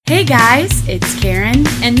Hey guys, it's Karen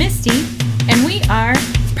and Misty, and we are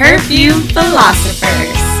Perfume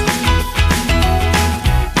Philosophers.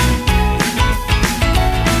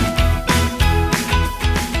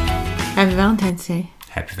 Happy Valentine's Day.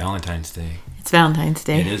 Happy Valentine's Day. It's Valentine's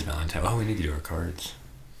Day. It is Valentine's. Oh, we need to do our cards.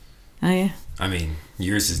 Oh, yeah. I mean,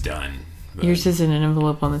 yours is done. Yours is in an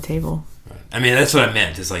envelope on the table. I mean, that's what I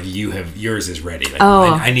meant. It's like yours is ready. Like,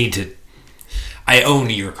 oh. I need to... I own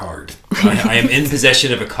your card. I am in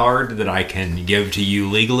possession of a card that I can give to you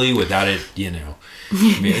legally without it, I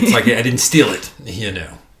mean, it's like I didn't steal it,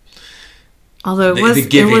 Although the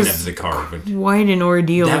giving of the card. But quite an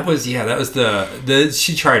ordeal. That was the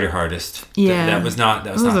she tried her hardest. Yeah. That was not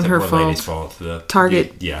the her poor lady's fault. The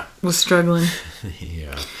Target yeah. was struggling.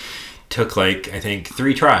 Yeah. Took I think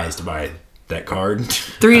 3 tries to buy that card.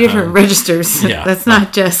 3 different registers. Yeah. That's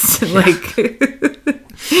not just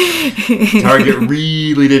Target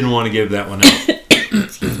really didn't want to give that one up.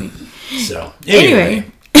 Excuse me. So, anyway.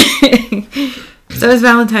 So it's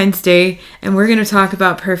Valentine's Day, and we're going to talk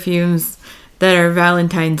about perfumes that are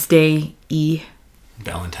Valentine's Day-y.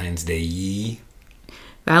 Valentine's Day-y.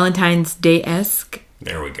 Valentine's Day-esque.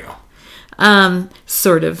 There we go.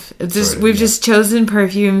 Sort of. We've just chosen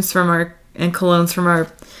perfumes and colognes from our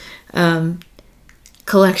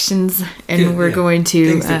collections, and we're going to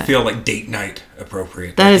things that feel like date night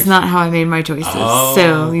appropriate. That is not how I made my choices. Okay.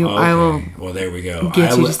 I will. Well, there we go.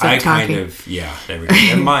 Get you to stop talking. There we go.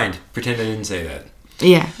 Never mind. Pretend I didn't say that.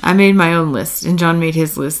 Yeah, I made my own list, and John made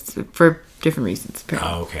his list for different reasons.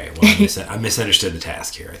 Apparently. Oh, okay. Well, I misunderstood the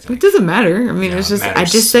task here. I think it doesn't matter. I mean, it's just I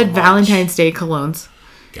just said so Valentine's Day colognes.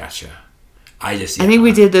 Gotcha. I think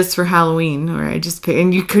we did this for Halloween, or I just picked,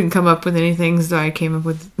 and you couldn't come up with anything, so I came up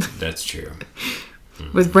with. That's true.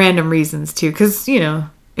 With random reasons too, because it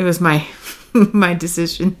was my my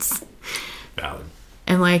decisions. Valid.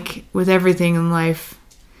 And like with everything in life,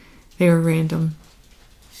 they were random.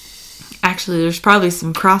 Actually, there's probably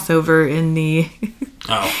some crossover in the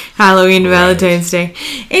Halloween and Valentine's Day.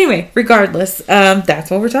 Anyway, regardless, that's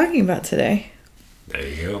what we're talking about today. There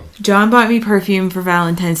you go. John bought me perfume for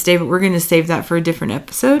Valentine's Day, but we're going to save that for a different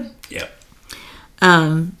episode. Yep.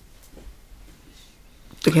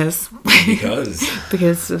 Because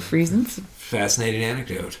of reasons. Fascinating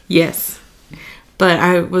anecdote. Yes. But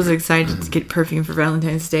I was excited to get perfume for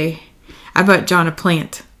Valentine's Day. I bought John a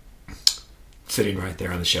plant. Sitting right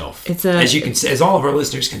there on the shelf. As all of our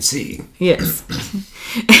listeners can see. Yes.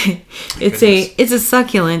 It's a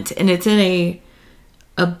succulent, and it's in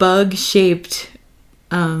a bug shaped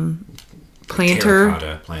planter.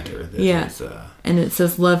 Terracotta planter. Yeah. And it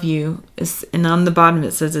says "Love You," and on the bottom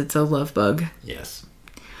it says it's a love bug. Yes.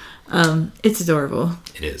 It's adorable.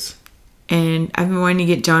 It is. And I've been wanting to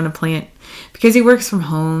get John a plant because he works from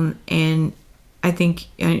home, and I think,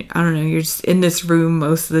 I don't know, you're just in this room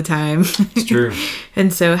most of the time. It's true.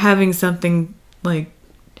 And so having something like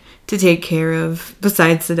to take care of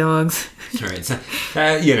besides the dogs. Right. So,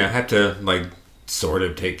 have to sort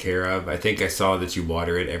of take care of. I think I saw that you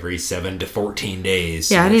water it every 7 to 14 days.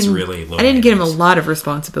 Yeah, so I didn't get him a lot of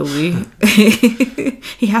responsibility.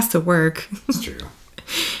 He has to work. It's true.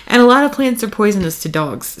 And a lot of plants are poisonous to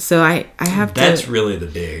dogs, so I have That's really the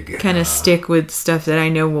big kind of stick with stuff that I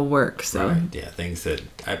know will work. So right. Yeah, things that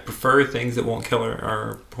I prefer, things that won't kill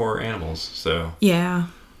our poor animals. So yeah.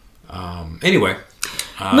 Anyway,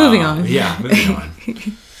 moving on. Yeah, moving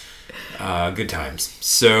on. Good times.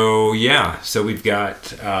 So yeah, so we've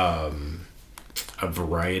got a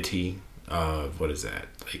variety of, what is that?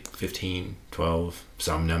 Like 15, 12,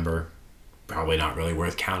 some number. Probably not really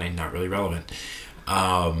worth counting. Not really relevant.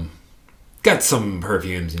 Got some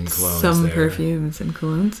perfumes and colognes perfumes and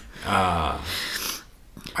colognes.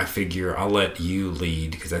 I figure I'll let you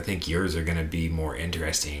lead because I think yours are going to be more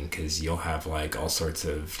interesting because you'll have all sorts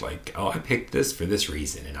of I picked this for this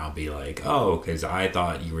reason, and I'll be like, oh, because I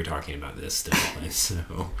thought you were talking about this still. And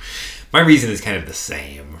so my reason is kind of the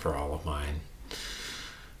same for all of mine.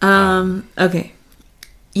 Okay.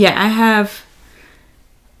 Yeah, I have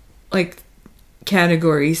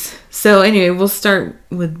categories. So anyway, we'll start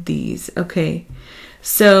with these. Okay.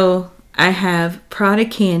 So I have Prada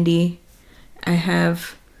Candy. I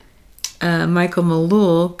have Michael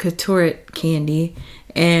Malul Couture Candy,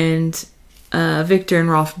 and Victor and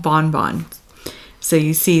Rolf Bonbon. So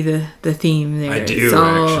you see the theme there. I do, it's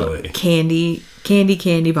all actually.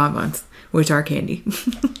 Candy bonbons, which are candy.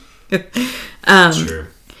 Sure.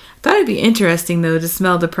 Thought it'd be interesting though to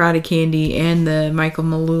smell the Prada Candy and the Michael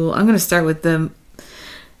Malul. I'm gonna start with the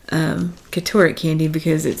Couture Candy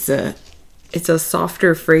because it's a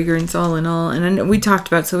softer fragrance all in all, and I know we talked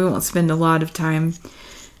about it, so we won't spend a lot of time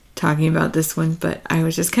talking about this one, but I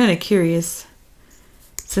was just kind of curious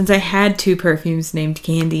since I had two perfumes named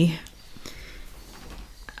Candy,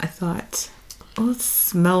 I thought, well, let's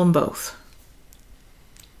smell them both.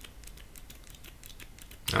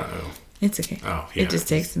 Uh-oh. It's okay. Oh, yeah. It just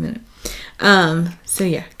takes a minute. So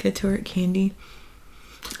yeah, Couture Candy.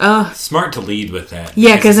 Smart to lead with that.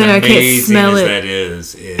 Yeah, because I can't amazing smell as it. that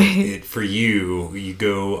is, it for you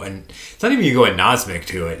go, and it's not even you go anosmic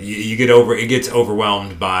to it. You get over, it gets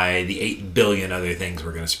overwhelmed by the 8 billion other things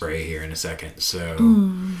we're going to spray here in a second. So,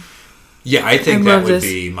 yeah, I think that would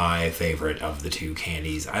be my favorite of the two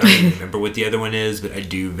candies. I don't even remember what the other one is, but I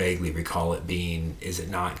do vaguely recall it being, is it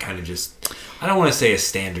not kind of just, I don't want to say a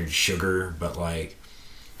standard sugar, but like,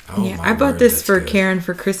 oh Yeah, my I bought word, this that's for good. Karen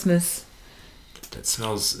for Christmas. That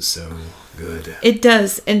smells so good. It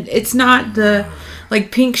does, and it's not the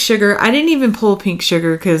like pink sugar. I didn't even pull pink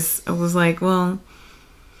sugar because I was like, well,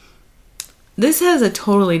 this has a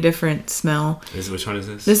totally different smell. Which one is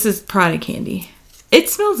this? This is Prada Candy. It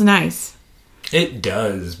smells nice. It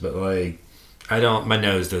does, but like, my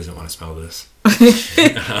nose doesn't want to smell this.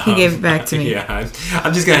 He gave it back to me. Yeah,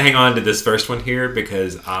 I'm just gonna hang on to this first one here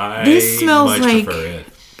because This smells much like- prefer it.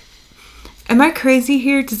 Am I crazy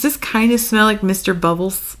here? Does this kind of smell like Mr.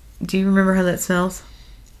 Bubbles? Do you remember how that smells?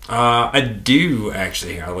 I do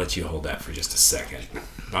actually. I'll let you hold that for just a second.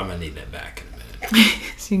 I'm gonna need that back in a minute.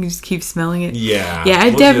 So you can just keep smelling it. Yeah. Yeah, I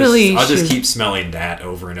definitely I'll just should. keep smelling that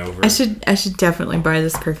over and over. I should definitely buy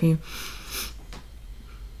this perfume.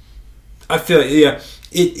 I feel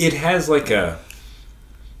It has like a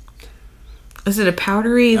Is it a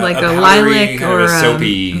powdery, like a powdery, lilac kind or of a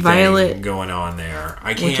soapy violet? thing going on there?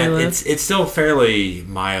 I Which I can't. love. It's still fairly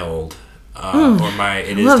mild,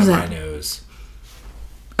 it is love to that. my nose.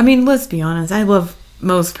 I mean, let's be honest. I love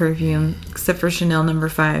most perfume except for Chanel No.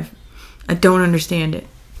 5. I don't understand it.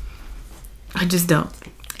 I just don't.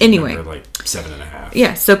 Anyway, Number, like 7.5.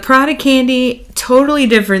 yeah. So Prada Candy, totally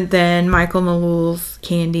different than Michael Malul's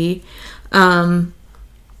Candy.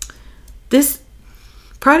 This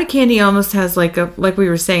Prada Candy almost has like we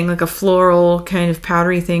were saying, like a floral kind of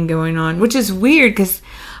powdery thing going on, which is weird because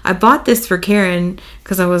I bought this for Karen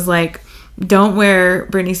because I was like, don't wear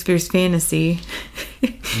Britney Spears Fantasy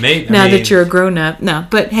now that you're a grown up. No,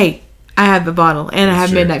 but hey, I have the bottle and I have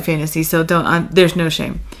Sure. Midnight Fantasy, so there's no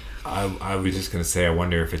shame. I was just gonna say, I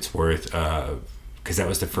wonder if it's worth because that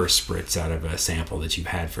was the first spritz out of a sample that you've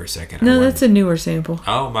had for a second. No, that's a newer sample.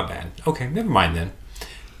 Oh, my bad. Okay, never mind then.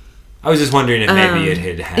 I was just wondering if maybe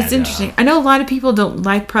it had. It's interesting. I know a lot of people don't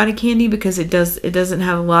like Prada Candy because it doesn't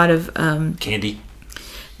have a lot of candy.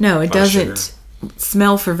 No, it A lot of doesn't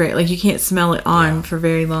smell for very, like, you can't smell it on for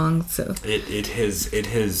very long. So it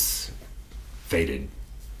has faded.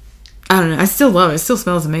 I don't know. I still love it. It still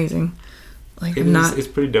smells amazing. Like It's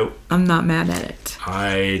pretty dope. I'm not mad at it.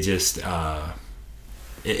 I just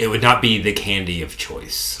it would not be the candy of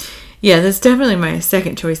choice. Yeah, that's definitely my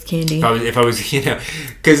second choice candy. If I was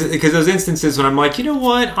because those instances when I'm like, you know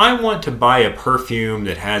what, I want to buy a perfume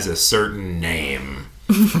that has a certain name.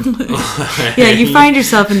 Yeah, you find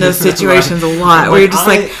yourself in those situations a lot where you're just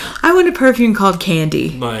like, I want a perfume called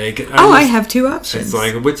Candy. Like, I have two options. It's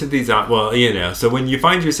like, which of these? Well, so when you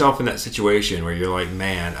find yourself in that situation where you're like,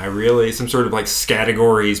 man, I really some sort of like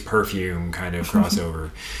categories perfume kind of crossover,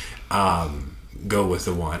 go with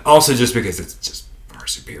the one. Also, just because it's just far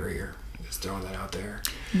superior. Just throwing that out there.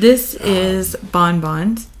 This is Bon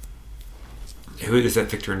Bons. Who is that?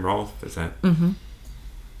 Victor and Rolf? Is that? Mm-hmm.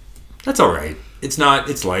 That's all right. It's not.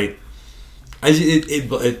 It's light.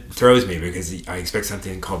 It throws me because I expect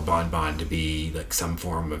something called Bon Bon to be like some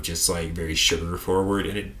form of just like very sugar forward,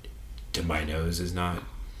 and it to my nose is not.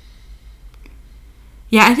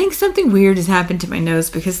 Yeah, I think something weird has happened to my nose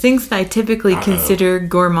because things that I typically consider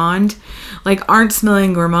gourmand, like, aren't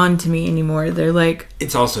smelling gourmand to me anymore. They're like...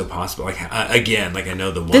 It's also possible. Like, again, like I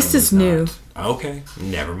know the one. This is new. Okay,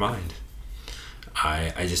 never mind.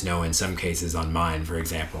 I just know in some cases on mine, for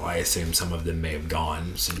example, I assume some of them may have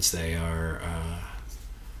gone since they are,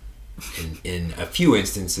 in a few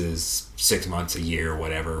instances, 6 months, a year,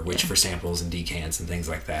 whatever, which for samples and decants and things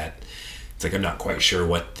like that, it's like I'm not quite sure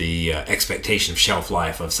what the expectation of shelf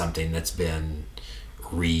life of something that's been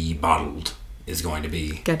rebottled is going to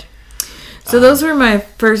be. Good. So those were my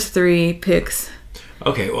first three picks.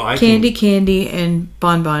 Okay, well, Candy, and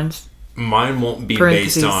Bon Bons. Mine won't be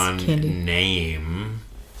based on candy. name,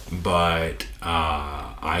 but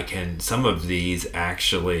I can. Some of these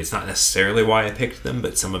actually, it's not necessarily why I picked them,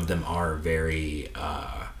 but some of them are very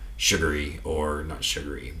sugary, or not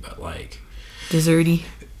sugary, but like desserty.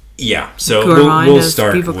 Yeah, so Gourmand, we'll as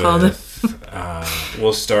start people call them.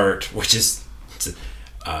 we'll start, which is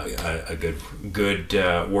a good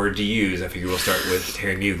word to use. I figure we'll start with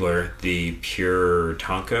Terry Mugler, the pure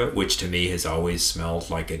Tonka, which to me has always smelled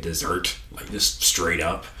like a dessert, like just straight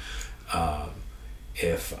up. Do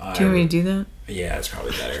you want me to do that? Yeah, it's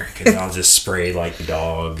probably better because I'll just spray like the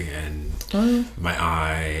dog and my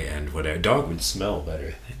eye and whatever. Dog would smell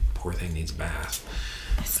better. Poor thing needs a bath.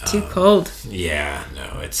 It's too cold. Yeah,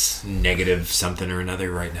 no, it's negative something or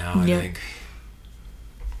another right now. I think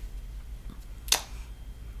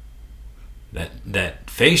that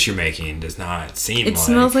face you're making does not seem. It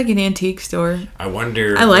smells like an antique store. I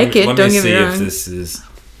wonder. I like it. Don't get me wrong. If this is.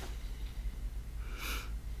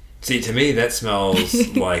 See, to me, that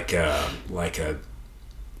smells like a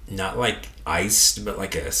not like iced, but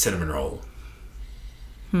like a cinnamon roll.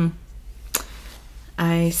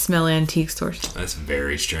 I smell antique stores. That's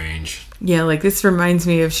very strange. Yeah, like this reminds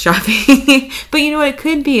me of shopping. But you know what? It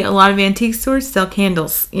could be a lot of antique stores sell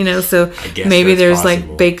candles, so maybe there's possible.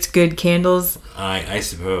 like baked good candles. I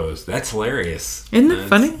suppose. That's hilarious. Isn't that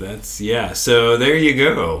funny? That's yeah. So there you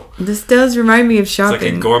go. This does remind me of shopping. It's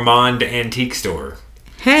like a gourmand antique store.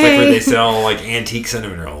 Hey. It's like where they sell like antique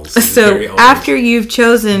cinnamon rolls. So after you've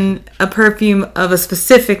chosen a perfume of a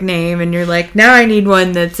specific name and you're like, now I need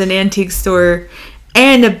one that's an antique store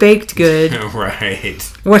and a baked good. Right.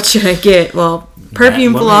 What should I get? Well,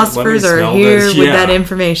 perfume philosophers are here with that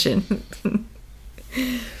information.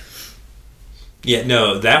 Yeah,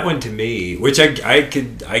 no, that one to me, which I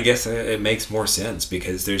guess it makes more sense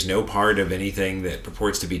because there's no part of anything that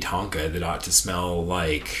purports to be Tonka that ought to smell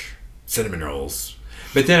like cinnamon rolls.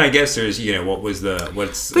 But then I guess there's, what's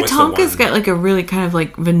Tonka's got like a really kind of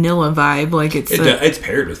like vanilla vibe. Like it's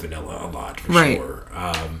paired with vanilla a lot for sure.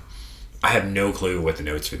 I have no clue what the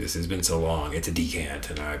notes for this. It's been so long. It's a decant,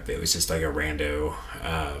 and it was just like a rando.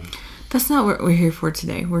 That's not what we're here for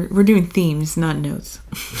today. We're doing themes, not notes.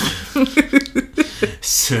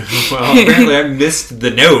 So, well, apparently I missed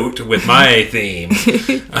the note with my theme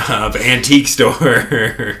of antique store.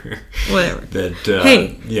 Whatever.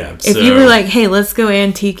 Hey, yeah. If you were like, hey, let's go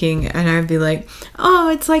antiquing, and I'd be like, oh,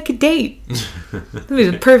 it's like a date. It'd be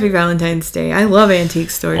the perfect Valentine's Day. I love antique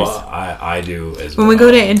stores. Well, I do as well. When we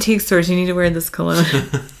go to antique stores, you need to wear this cologne.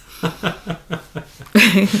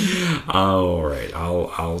 All right,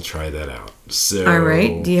 I'll try that out. So, all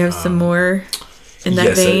right. Do you have some more in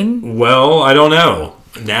that vein? Well, I don't know.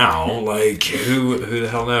 Now, like who the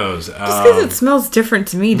hell knows? Just because it smells different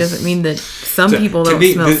to me doesn't mean that some people don't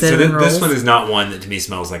smell cinnamon rolls. This one is not one that to me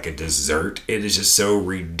smells like a dessert. It is just so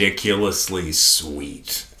ridiculously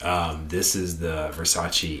sweet. This is the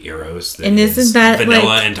Versace Eros. And isn't that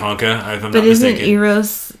vanilla and Tonka? If I'm not isn't mistaken.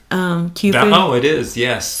 Eros Cupid? Oh, it is.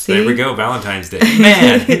 Yes. See? There we go. Valentine's Day.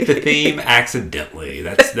 Man, hit the theme accidentally.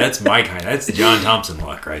 That's my kind. That's John Thompson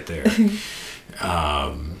luck right there.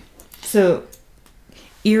 So,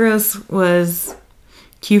 Eros was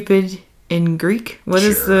Cupid in Greek. What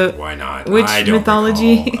is why not? Which I don't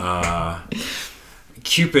mythology?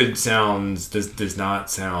 Cupid does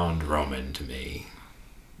not sound Roman to me.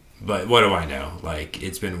 But what do I know? Like,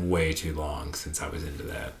 it's been way too long since I was into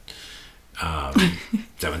that.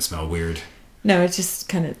 Does that one smell weird? No, it's just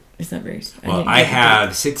kind of, it's not very... Well, I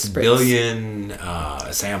have 6 billion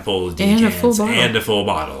samples, decants, and a full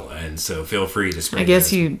bottle. And so feel free to spray. I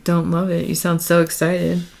guess you don't love it. You sound so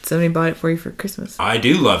excited. Somebody bought it for you for Christmas. I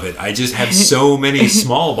do love it. I just have so many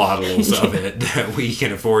small bottles of it that we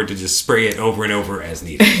can afford to just spray it over and over as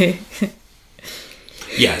needed.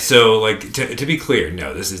 Yeah, so like to be clear,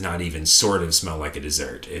 no, this does not even sort of smell like a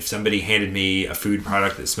dessert. If somebody handed me a food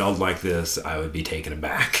product that smelled like this, I would be taken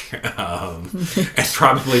aback. And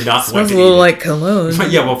probably not. Smells a little like cologne.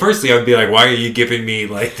 Yeah, well, firstly, I would be like, "Why are you giving me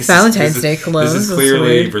like this Valentine's Day cologne?" This is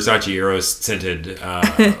clearly Versace Eros scented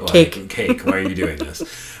cake. Why are you doing this?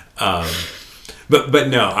 But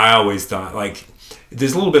no, I always thought like.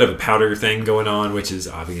 There's a little bit of a powder thing going on, which is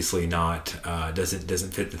obviously not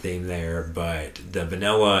doesn't fit the theme there. But the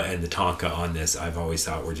vanilla and the Tonka on this, I've always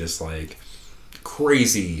thought were just like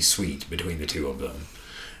crazy sweet between the two of them.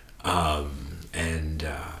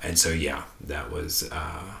 And so yeah, that was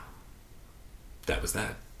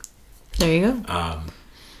that. There you go.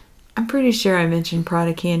 I'm pretty sure I mentioned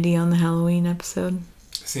Prada candy on the Halloween episode.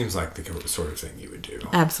 Seems like the sort of thing you would do.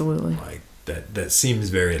 Absolutely. Like that seems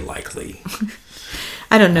very likely.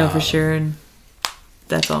 I don't know for sure, and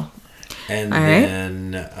that's all. And all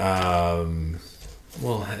then,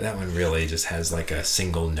 well, that one really just has like a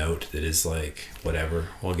single note that is like, whatever.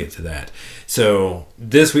 We'll get to that. So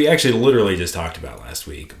this we actually literally just talked about last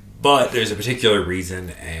week, but there's a particular reason,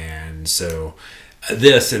 and so In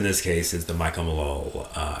this case, is the Michael Malone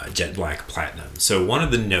Jet Black Platinum. So one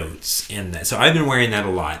of the notes in that. So I've been wearing that a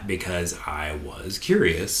lot because I was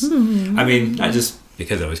curious. I mean, not just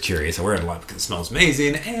because I was curious. I wear it a lot because it smells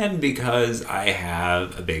amazing, and because I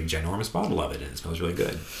have a big, ginormous bottle of it, and it smells really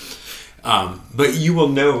good. But you will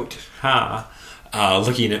note,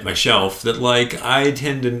 looking at my shelf, that like I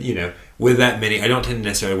tend to, with that many, I don't tend to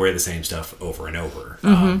necessarily wear the same stuff over and over.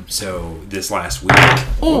 So this last week,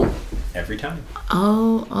 every time.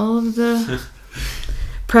 All of the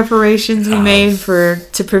preparations we made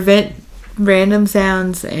to prevent random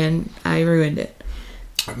sounds, and I ruined it.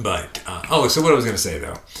 But so what I was going to say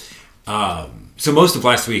though, so most of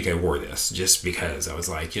last week I wore this just because I was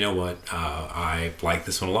like, you know what, I like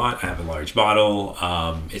this one a lot. I have a large bottle.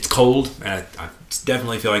 It's cold, and I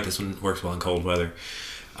definitely feel like this one works well in cold weather.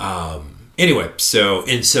 Anyway, so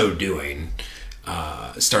in so doing,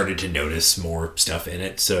 started to notice more stuff in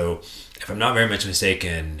it. So if I'm not very much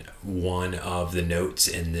mistaken, one of the notes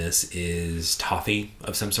in this is toffee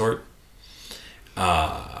of some sort.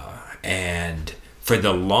 And for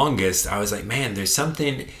the longest, I was like, man, there's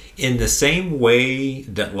something in the same way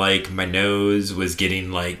that like my nose was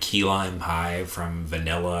getting like key lime pie from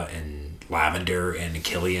vanilla and lavender and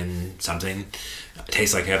Killian something.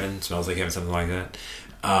 Tastes like heaven, smells like heaven, something like that.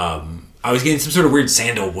 I was getting some sort of weird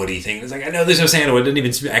sandalwoody thing. It's like, I know there's no sandalwood. It didn't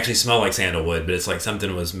even actually smell like sandalwood, but it's like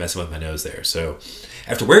something was messing with my nose there. So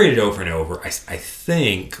after wearing it over and over, I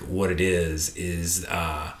think what it is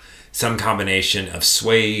some combination of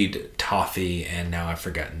suede, toffee, and now I've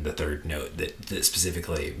forgotten the third note that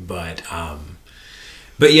specifically. But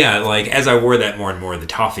yeah, like as I wore that more and more, the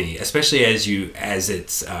toffee, especially as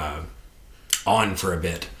it's on for a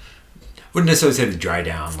bit. Wouldn't necessarily say to dry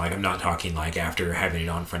down. Like I'm not talking like after having it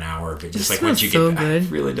on for an hour, but just like once you get back, it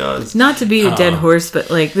really does. Not to be a dead horse, but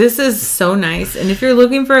like this is so nice. And if you're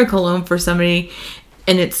looking for a cologne for somebody,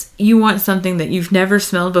 and you want something that you've never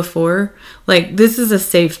smelled before, like this is a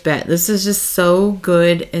safe bet. This is just so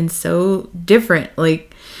good and so different.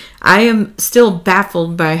 Like I am still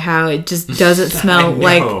baffled by how it just doesn't smell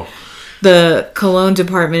like the cologne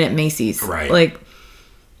department at Macy's. Right. Like.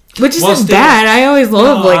 Which isn't bad. I always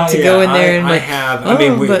love to go in there and like.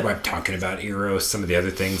 I'm talking about Eros. Some of the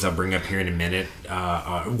other things I'll bring up here in a minute.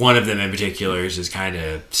 One of them in particular is just kind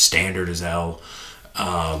of standard as hell.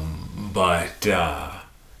 But I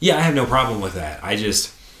have no problem with that. I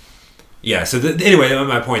just So anyway,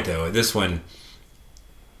 my point though, this one.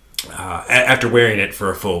 After wearing it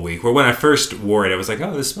for a full week, where when I first wore it, I was like,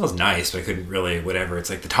 oh, this smells nice, but I couldn't really whatever. It's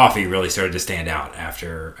like the toffee really started to stand out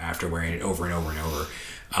after wearing it over and over and over.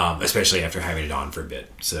 Especially after having it on for a bit.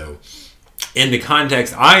 So in the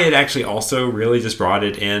context, I had actually also really just brought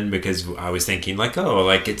it in because I was thinking like, oh,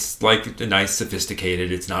 like it's like a nice sophisticated,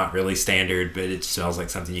 it's not really standard, but it smells like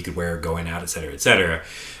something you could wear going out, etc., etc.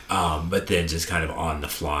 But then just kind of on the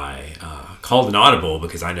fly, called an audible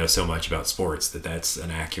because I know so much about sports that's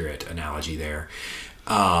an accurate analogy there.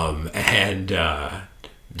 And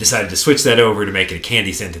decided to switch that over to make it a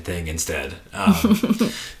candy scented thing instead.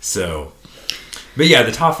 But yeah,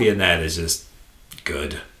 the toffee in that is just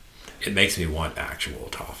good. It makes me want actual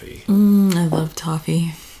toffee. I love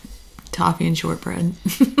toffee. Toffee and shortbread.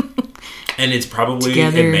 And it's probably,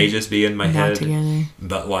 it may just be in my head. Together.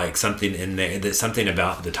 But like something in there, something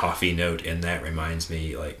about the toffee note in that reminds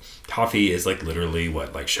me, like toffee is like literally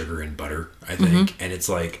like sugar and butter, I think. And it's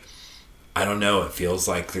like, I don't know, it feels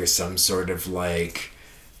like there's some sort of like,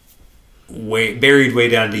 buried way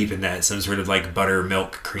down deep in that, some sort of like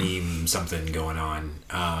buttermilk cream something going on.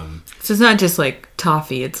 So it's not just like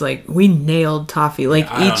toffee, it's like we nailed toffee, like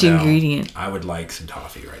each ingredient. I would like some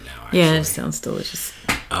toffee right now, actually. Yeah, it sounds delicious.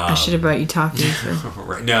 I should have brought you toffee.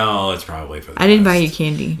 Right. No, it's probably for the I didn't buy you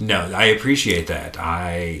candy. No, I appreciate that.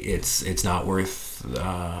 It's not worth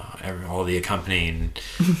all the accompanying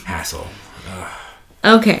hassle.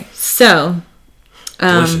 Okay, so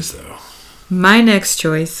delicious though. My next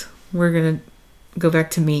choice, we're going to go back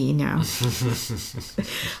to me now.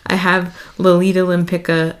 I have Lolita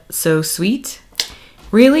Limpica So Sweet.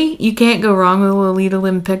 Really? You can't go wrong with Lolita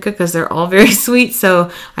Limpica because they're all very sweet. So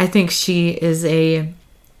I think she is a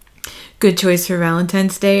good choice for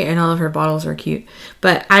Valentine's Day, and all of her bottles are cute.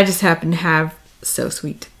 But I just happen to have So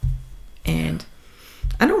Sweet. And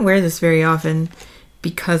I don't wear this very often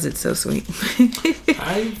because it's so sweet.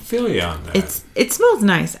 I feel you on that. It smells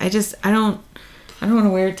nice. I don't want to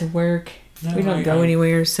wear it to work. No, we don't go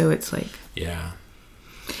anywhere, so it's like... Yeah.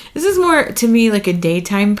 This is more, to me, like a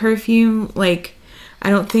daytime perfume. Like, I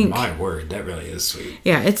don't think... My word, that really is sweet.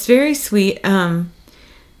 Yeah, it's very sweet. I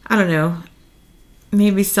don't know.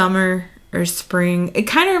 Maybe summer or spring. It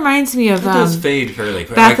kind of reminds me of Those fade fairly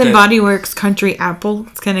quick. Bath Like and that- Body Works Country Apple.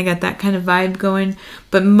 It's kind of got that kind of vibe going,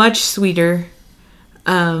 but much sweeter.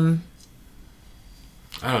 I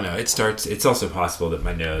don't know. It's also possible that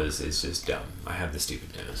my nose is just dumb. I have the stupid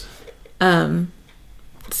nose.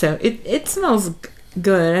 So it smells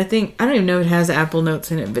good. I don't even know if it has apple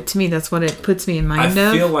notes in it, but to me that's what it puts me in mind I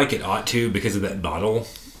of. feel like it ought to because of that bottle.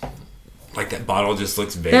 Like that bottle just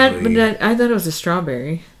looks vaguely. I thought it was a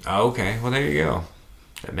strawberry. Oh, okay. Well, there you go.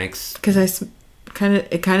 That makes. Because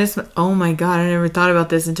oh my God, I never thought about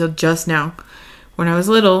this until just now. When I was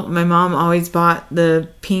little, my mom always bought the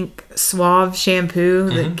pink Suave shampoo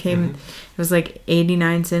that came. It was like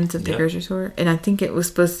 89 cents at the grocery store, and I think it was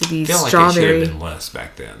supposed to be I feel strawberry. like it should have been less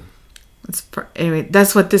back then. Anyway,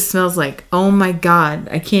 that's what this smells like. Oh my God,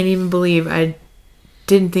 I can't even believe I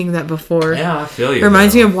didn't think of that before. Yeah, I feel you. It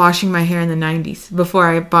reminds me of washing my hair in the 90s before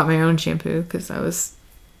I bought my own shampoo because I was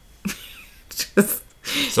just.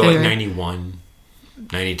 So anyway. like 91,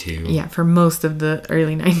 92. Yeah, for most of the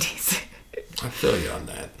early 90s. I feel you on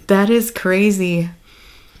that. That is crazy.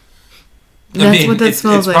 That's what that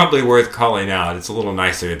smells like. It's probably worth calling out. It's a little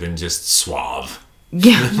nicer than just Suave.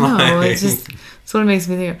 Yeah, no, it's what it makes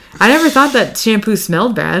me think of. I never thought that shampoo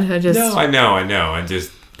smelled bad. No, I know. I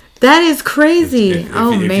just. That is crazy. If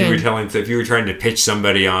Man. if you were trying to pitch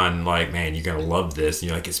somebody on like, man, you're gonna love this, and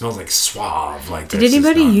you're like, it smells like Suave. Like, Did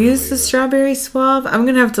anybody use the strawberry Suave? I'm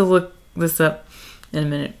gonna have to look this up in a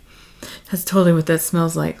minute. That's totally what that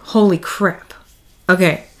smells like. Holy crap.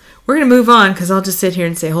 Okay, we're gonna move on because I'll just sit here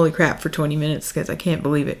and say holy crap for 20 minutes because I can't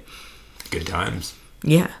believe it. Good times.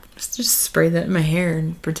 Yeah, just spray that in my hair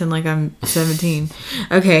and pretend like I'm 17.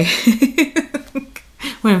 Okay.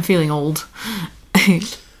 When I'm feeling old.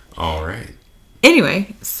 All right.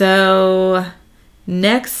 Anyway, so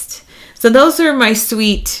next. So those are my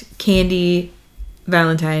sweet candy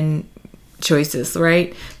Valentine choices,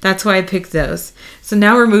 right? That's why I picked those. So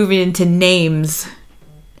now we're moving into names.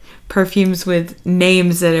 Perfumes with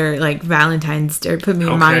names that are like Valentine's or put me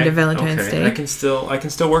in mind of Valentine's Day. I can still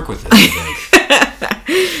work with it, I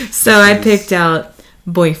think. So I picked out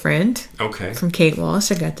Boyfriend. Okay. From Kate Walsh.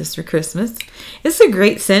 I got this for Christmas. It's a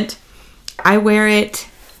great scent. I wear it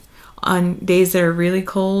on days that are really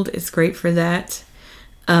cold. It's great for that.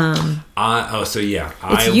 I It's wore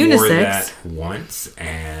unisex. that once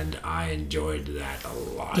and I enjoyed that a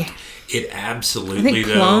lot. Yeah. It I absolutely think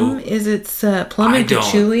plum plum and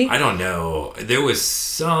patchouli. I don't know. There was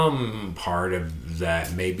some part of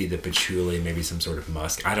that, maybe the patchouli, maybe some sort of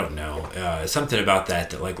musk. I don't know. Something about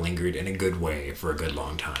that like lingered in a good way for a good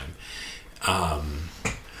long time.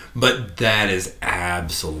 But that is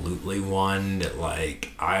absolutely one that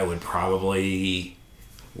like I would probably,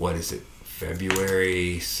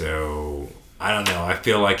 February, so I don't know. I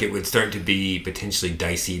feel like it would start to be potentially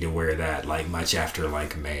dicey to wear that like much after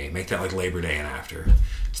like May. Make that like Labor Day and after.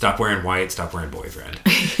 Stop wearing white. Stop wearing Boyfriend.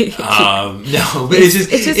 No, but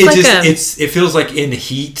it feels like in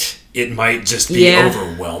heat it might just be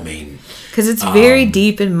overwhelming because it's very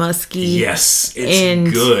deep and musky. Yes,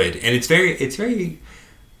 it's good, and it's very.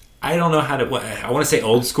 I don't know how to. I want to say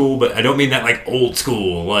old school, but I don't mean that like old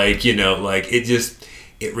school. Like like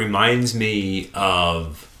it reminds me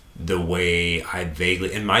of the way I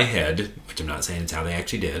vaguely, in my head, which I'm not saying it's how they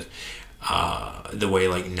actually did, the way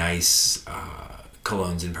like nice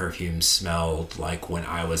colognes and perfumes smelled like when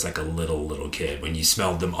I was like a little kid, when you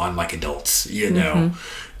smelled them on like adults, but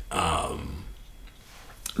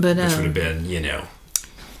which would have been,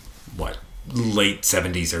 late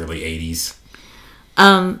 70s, early 80s.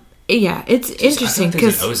 Yeah, it's interesting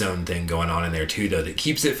because there's an ozone thing going on in there too, though, that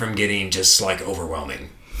keeps it from getting just like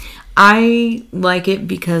overwhelming. I like it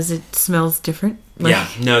because it smells different. Like, I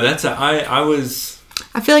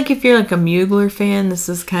feel like if you're like a Mugler fan, this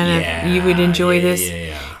is kind of you would enjoy this.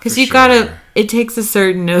 Yeah. Because you gotta. It takes a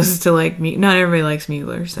certain nose to like. Not everybody likes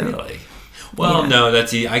Mugler, so. Really. Well, no,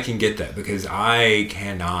 I can get that because I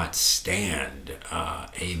cannot stand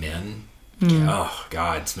Amen. Oh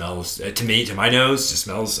God, smells to my nose just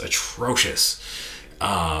smells atrocious.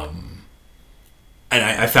 And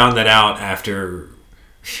I found that out after.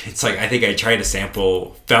 It's like I think I tried a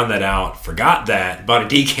sample, found that out, forgot that, bought a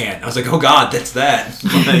decant. I was like, oh God, that's that.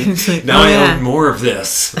 Like, now I own more of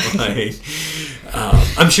this. Like,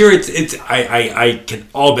 I'm sure it's. I can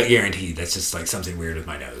all but guarantee that's just like something weird with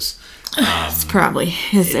my nose. It's probably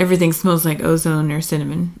everything smells like ozone or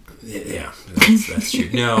cinnamon. Yeah, that's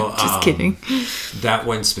true. No, just kidding. That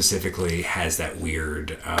one specifically has that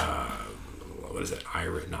weird. What is it?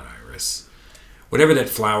 Not iris. Whatever that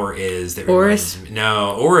flower is. That orris.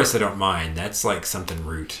 No, orris. I don't mind. That's like something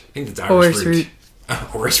root. I think that's Irish root.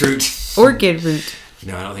 Orris root. Orchid root.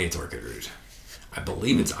 No, I don't think it's orchid root. I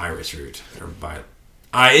believe it's iris root or violet.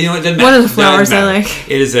 You know, it doesn't matter. One of the flowers I like.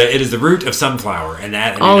 It is the root of sunflower, and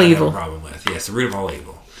that I do all not evil. have a problem with. Yes, the root of all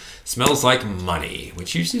evil. Smells like money,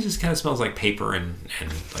 which usually just kind of smells like paper and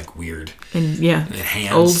like weird. And yeah, and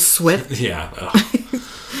hands. Old sweat. Yeah.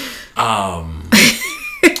 How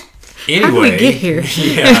Anyway, did we get here?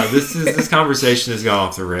 Yeah, this conversation has gone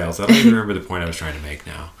off the rails. I don't even remember the point I was trying to make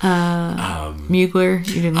now. Mugler,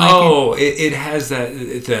 you didn't like it? It has that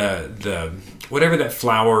the whatever that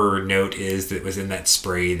flower note is that was in that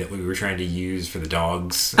spray that we were trying to use for the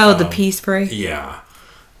dogs. Oh, the pea spray? Yeah.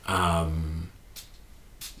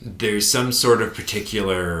 There's some sort of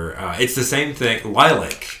particular... it's the same thing.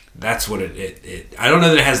 Lilac. That's what it... I don't know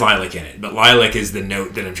that it has lilac in it, but lilac is the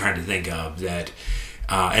note that I'm trying to think of that...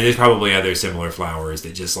 and there's probably other similar flowers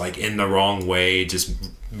that just, like, in the wrong way just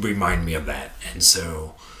remind me of that. And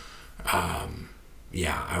so...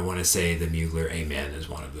 yeah, I want to say the Mugler Amen is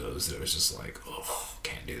one of those that was just like, oh,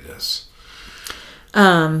 can't do this.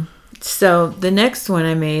 So the next one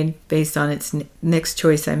I made based on its next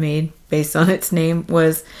choice I made based on its name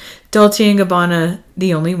was Dolce & Gabbana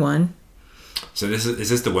The Only One. So is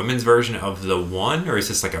this the women's version of the one, or is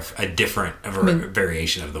this like a different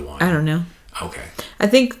variation of the one? I don't know. Okay. I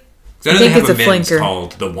think I think it's a flanker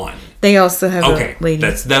called the one. They also have a lady.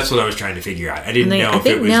 That's what I was trying to figure out. I didn't know if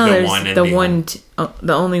it was the one and the one,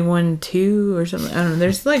 the only one, two or something. I don't know.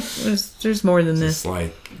 There's like there's more than this. It's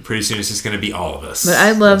like pretty soon it's just going to be all of us. But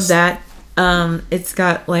I love that. It's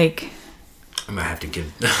got like. I'm gonna have to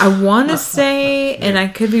give. I want to say, and I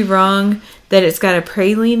could be wrong, that it's got a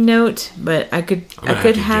praline note, but I could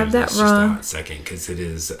have that wrong. Just a second, because it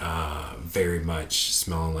is very much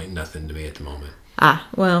smelling like nothing to me at the moment.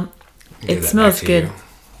 Well. It smells good.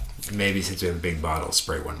 Maybe since we have a big bottle,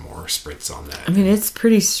 spray one more spritz on that. I mean, it's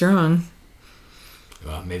pretty strong.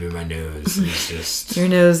 Well, maybe my nose is just... Your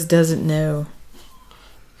nose doesn't know.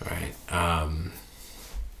 Right.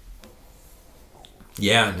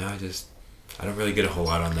 Yeah, no, I don't really get a whole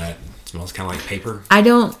lot on that. It smells kind of like paper. I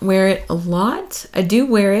don't wear it a lot. I do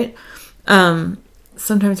wear it.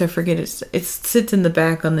 Sometimes I forget it sits in the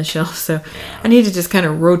back on the shelf, so I need to just kind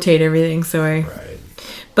of rotate everything. Right.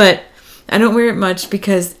 But I don't wear it much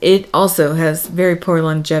because it also has very poor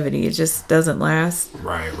longevity. It just doesn't last.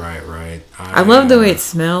 Right. I love the way it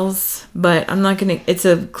smells, but I'm not going to... It's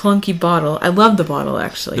a clunky bottle. I love the bottle,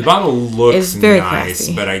 actually. The bottle looks it's very nice,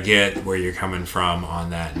 classy. But I get where you're coming from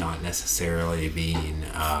on that not necessarily being...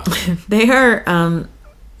 They are...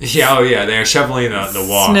 they are shoveling the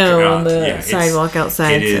walk. Snow on the sidewalk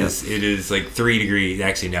outside. It is like 3 degrees.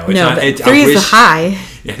 Actually, no. It's not. 3 is the high.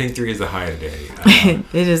 I think 3 is the high today.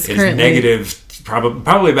 It is currently... negative...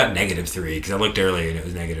 Probably about -3, because I looked earlier and it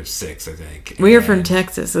was -6, I think. We are from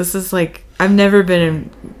Texas. This is like... I've never been in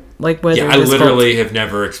like weather I literally have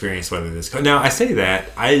never experienced weather this cold. Now, I say that.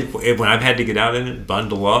 When I've had to get out in it,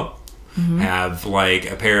 bundle up, have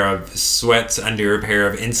like a pair of sweats under a pair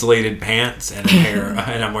of insulated pants and a pair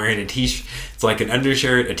and I'm wearing a t-shirt. It's like an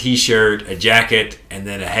undershirt, a t-shirt, a jacket, and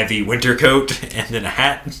then a heavy winter coat, and then a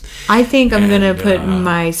hat. I think I'm gonna put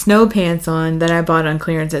my snow pants on that I bought on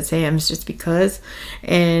clearance at Sam's just because,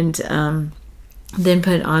 and then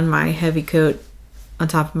put on my heavy coat on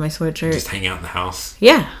top of my sweatshirt. Just hang out in the house.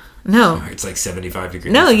 Yeah. No. It's like 75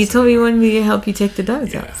 degrees. No, you told me you wanted me to help you take the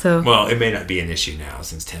dogs out. So well, it may not be an issue now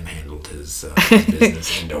since Tim handled his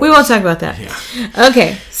business indoors. We won't talk about that. Yeah.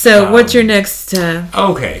 Okay, so what's your next...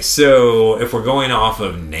 Okay, so if we're going off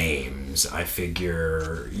of names, I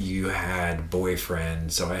figure you had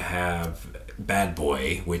boyfriend, so I have bad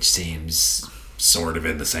boy, which seems sort of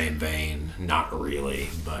in the same vein. Not really,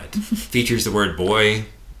 but features the word boy,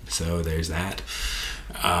 so there's that.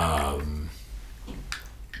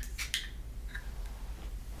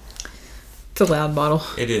 It's a loud bottle.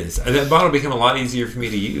 It is. That bottle became a lot easier for me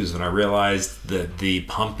to use when I realized that the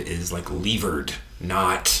pump is like levered,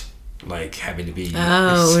 not like having to be...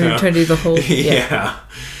 Oh, we were trying to do the whole... Yeah.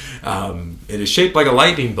 It is shaped like a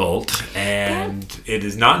lightning bolt, and it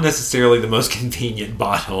is not necessarily the most convenient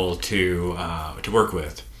bottle to work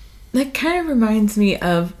with. That kind of reminds me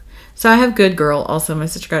of... So I have Good Girl also. My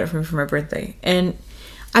sister got it for me for my birthday. And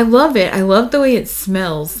I love it. I love the way it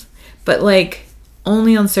smells. But like...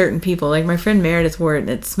 only on certain people. Like my friend Meredith wore it and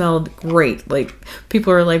it smelled great. Like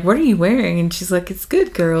people are like, what are you wearing? And she's like, it's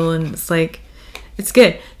Good Girl. And it's like, it's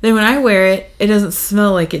good. Then when I wear it, it doesn't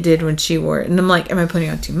smell like it did when she wore it. And I'm like, am I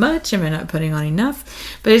putting on too much? Am I not putting on enough?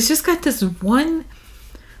 But it's just got this one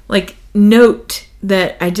like note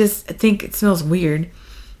that I just think it smells weird.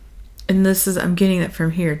 And I'm getting that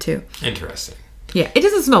from here too. Interesting. Yeah, it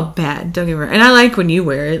doesn't smell bad. Don't get me wrong. And I like when you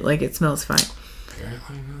wear it. Like it smells fine.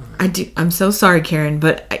 Apparently not. I do. I'm so sorry, Karen,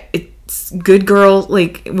 but it's Good Girl.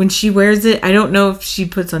 Like, when she wears it, I don't know if she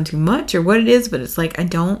puts on too much or what it is, but it's like, I'm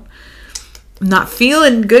not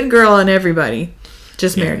feeling Good Girl on everybody.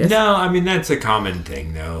 Just Meredith. No, I mean, that's a common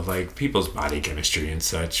thing, though. Like, people's body chemistry and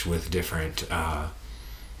such with different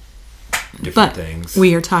things.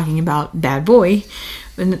 We are talking about Bad Boy,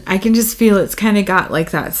 and I can just feel it's kind of got like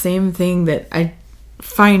that same thing that I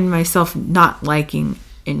find myself not liking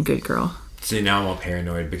in Good Girl. See, now I'm all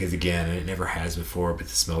paranoid because, again, it never has before, but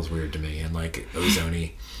the smell's weird to me and like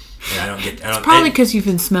ozone-y. And it's probably because you've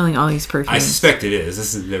been smelling all these perfumes. I suspect it is.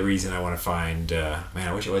 This is the reason I want to find. Man,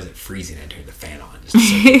 I wish it wasn't freezing and turn the fan on just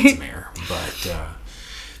to get some air.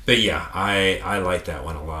 But yeah, I like that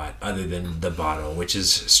one a lot. Other than the bottle, which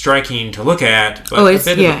is striking to look at. But it's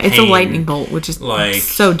a lightning bolt, which is like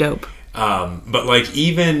so dope. But like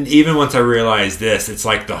even once I realized this, it's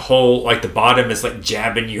like the whole, like the bottom is like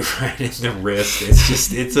jabbing you right in the wrist. It's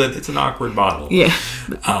just it's an awkward bottle. Yeah,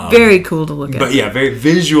 very cool to look at. But yeah, very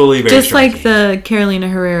visually, very just striking. like the Carolina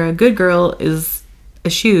Herrera Good Girl is a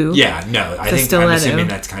shoe. Yeah, no, I'm assuming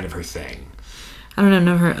that's kind of her thing. I don't know.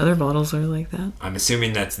 None of her other bottles are like that. I'm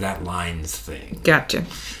assuming that's that line's thing. Gotcha.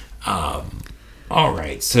 All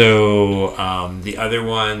right, so the other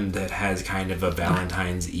one that has kind of a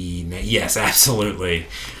Valentine's E, yes, absolutely,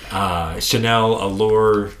 Chanel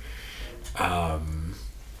Allure.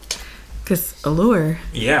 Because Allure.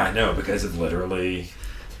 Yeah, no, because of literally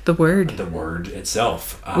the word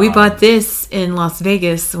itself. We bought this in Las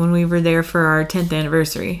Vegas when we were there for our 10th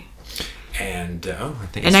anniversary. And I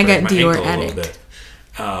think I got Dior Addict.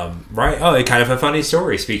 Right. Oh, kind of a funny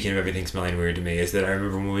story. Speaking of everything smelling weird to me, is that I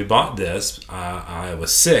remember when we bought this, I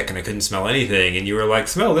was sick and I couldn't smell anything, and you were like,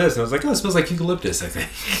 "Smell this," and I was like, "Oh, it smells like eucalyptus, I think."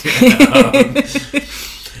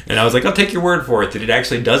 And I was like, "I'll take your word for it that it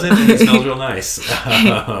actually doesn't, and it smells real nice."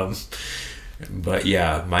 But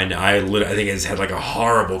yeah, mine. I think it's had like a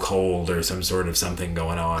horrible cold or some sort of something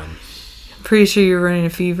going on. Pretty sure you were running a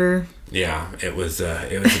fever. Yeah, it was a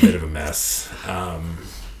bit of a mess.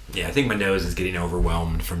 Yeah, I think my nose is getting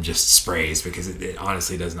overwhelmed from just sprays because it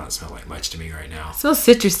honestly does not smell like much to me right now. It smells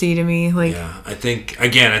citrusy to me. Yeah, I think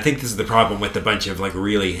this is the problem with a bunch of like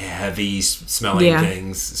really heavy smelling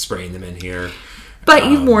things, spraying them in here. But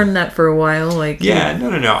you've worn that for a while, like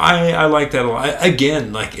no. I like that a lot.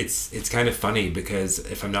 Again, like it's kind of funny because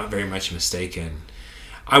if I'm not very much mistaken,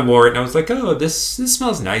 I wore it and I was like, oh, this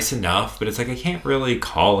smells nice enough, but it's like I can't really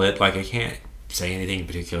call it. Like I can't say anything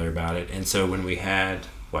particular about it. And so when we had.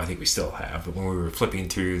 Well, I think we still have, but when we were flipping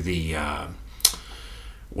through the,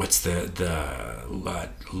 what's the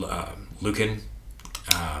Lucan?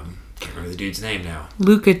 Can't remember the dude's name now.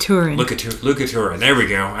 Luca Turin. Luca Turin. There we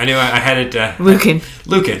go. I knew I had it. Lucan,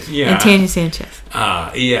 yeah. And Tanya Sanchez.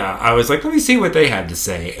 Yeah. I was like, let me see what they had to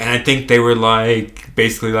say. And I think they were like,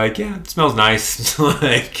 basically like, yeah, it smells nice.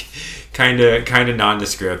 Like, kind of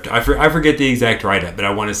nondescript. I forget the exact write-up, but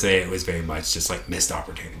I want to say it was very much just like missed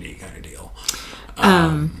opportunity kind of deal.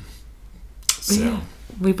 Yeah,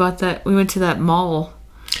 we bought that. We went to that mall.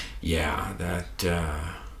 Yeah, that.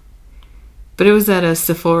 But it was at a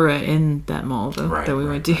Sephora in that mall though that we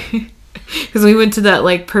went to. Right. Because we went to that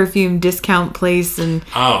like perfume discount place, and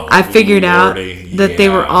I figured out that they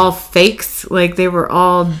were all fakes, like they were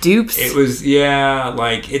all dupes. It was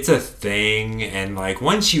like it's a thing, and like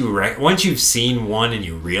once you've seen one and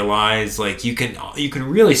you realize, like you can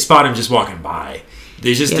really spot them just walking by.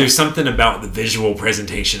 There's something about the visual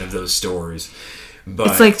presentation of those stores. But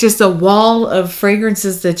it's like just a wall of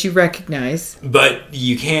fragrances that you recognize. But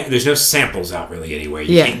you can't, there's no samples out really anywhere.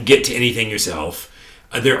 You can't get to anything yourself.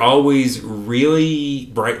 They're always really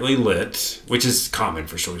brightly lit, which is common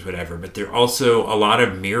for stores, whatever. But they're also a lot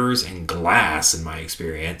of mirrors and glass in my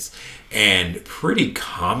experience. And pretty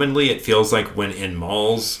commonly it feels like when in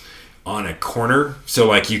malls on a corner. So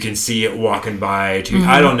like you can see it walking by to,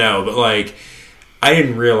 I don't know, but like, I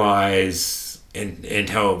didn't realize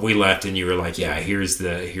until we left and you were like, yeah, here's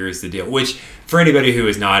the deal. Which, for anybody who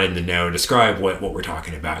is not in the know, describe what we're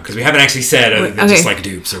talking about. Because we haven't actually said other than just like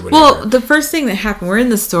dupes or whatever. Well, the first thing that happened, we're in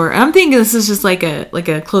the store. I'm thinking this is just like a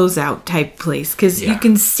closeout type place. Because you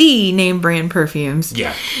can see name brand perfumes.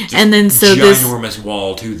 Yeah. And then so this ginormous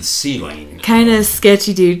wall to the ceiling. Kind of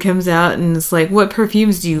sketchy dude comes out and it's like, what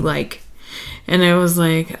perfumes do you like? And I was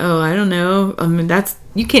like, oh, I don't know. I mean,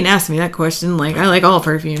 you can't ask me that question. Like, I like all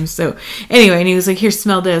perfumes. So anyway, and he was like, here,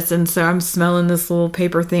 smell this. And so I'm smelling this little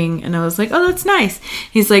paper thing. And I was like, oh, that's nice.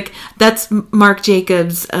 He's like, that's Marc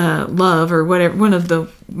Jacobs Love or whatever. One of the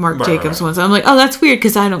Marc Right, Jacobs right. ones. I'm like, oh, that's weird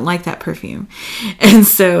because I don't like that perfume. And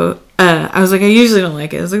so I was like, I usually don't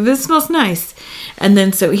like it. I was like, this smells nice. And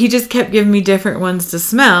then so he just kept giving me different ones to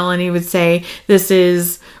smell. And he would say, this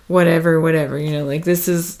is whatever, like this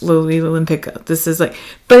is Lily Olympica. This is like,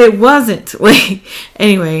 but it wasn't. Like,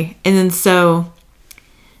 anyway. And then so,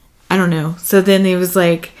 I don't know. So then he was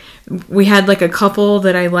like, we had like a couple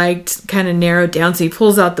that I liked kind of narrowed down. So he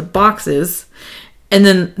pulls out the boxes. And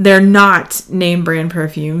then they're not name brand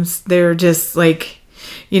perfumes. They're just like,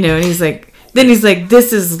 and he's like,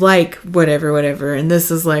 this is like whatever, and this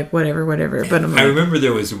is like whatever. But I'm like, I remember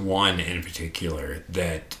there was one in particular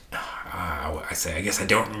that I guess I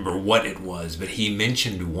don't remember what it was, but he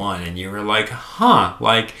mentioned one, and you were like, huh,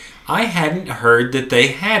 like I hadn't heard that they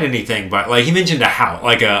had anything, but like he mentioned a house,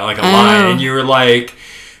 like a line, and you were like,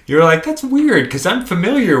 that's weird because I'm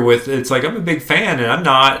familiar with. It's like I'm a big fan, and I'm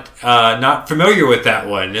not familiar with that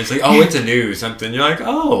one. And it's like, oh, it's a new something. You're like,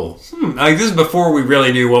 oh, like this is before we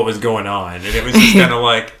really knew what was going on, and it was just kind of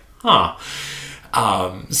like, huh.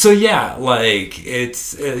 So yeah, like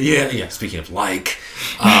it's yeah. Speaking of like,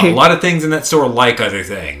 a lot of things in that store like other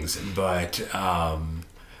things, but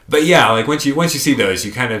yeah, like once you see those,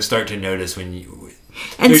 you kind of start to notice when you.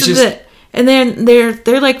 And so and then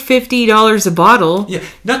they're like $50 a bottle. Yeah,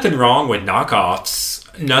 nothing wrong with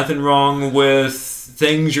knockoffs. Nothing wrong with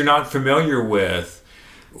things you're not familiar with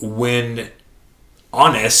when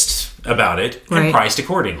honest about it and priced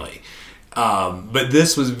accordingly. But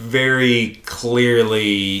this was very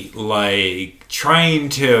clearly like trying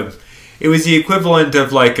to. It was the equivalent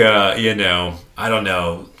of like a, I don't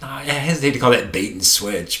know. I hesitate to call that bait and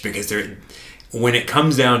switch because they're. When it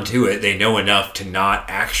comes down to it, they know enough to not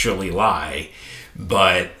actually lie.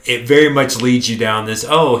 But it very much leads you down this,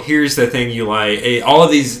 oh, here's the thing you like. All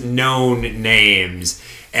of these known names,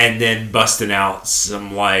 and then busting out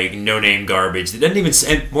some, like, no-name garbage that doesn't even,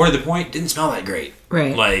 and more to the point, didn't smell that great.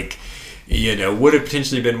 Right. Like, would have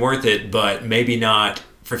potentially been worth it, but maybe not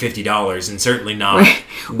for $50, and certainly not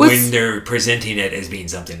when they're presenting it as being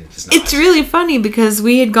something it's not. It's really funny because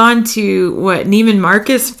we had gone to Neiman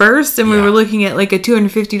Marcus first, and we were looking at like a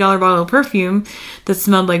 $250 bottle of perfume that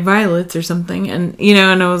smelled like violets or something, and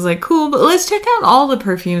and I was like, cool, but let's check out all the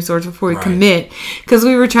perfume stores before we commit, because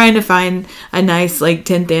we were trying to find a nice like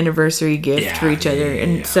 10th anniversary gift for each other,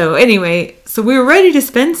 and so anyway, so we were ready to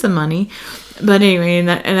spend some money. But anyway,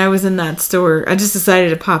 and I was in that store. I just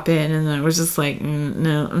decided to pop in, and I was just like,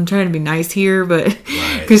 no, I'm trying to be nice here. But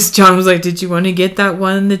because John was like, did you want to get that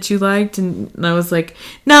one that you liked? And I was like,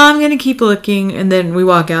 no, I'm going to keep looking. And then we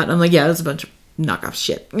walk out, and I'm like, yeah, it was a bunch of knockoff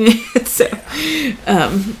shit. So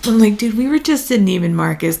I'm like, dude, we were just in Neiman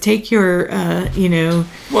Marcus. Take your,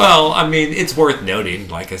 Well, I mean, it's worth noting,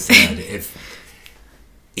 like I said, if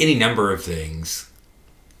any number of things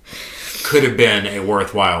could have been a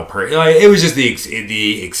worthwhile it was just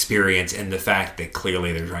the experience and the fact that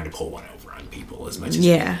clearly they're trying to pull one over on people as much as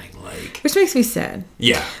anything. Like, which makes me sad.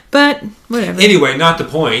 Yeah. But whatever. Anyway, not the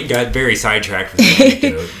point. Got very sidetracked from the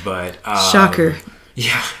anecdote, but shocker.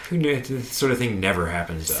 Yeah, who knew this sort of thing never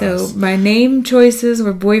happens to us. So my name choices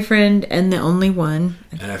were boyfriend and the only one.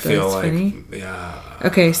 And I feel like funny.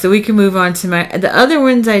 Okay, so we can move on to the other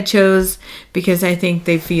ones I chose because I think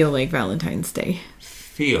they feel like Valentine's Day.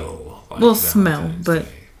 Smell, but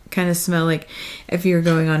kind of smell like if you're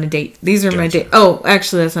going on a date. These are my date. Oh,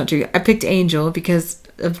 actually, that's not true. I picked Angel because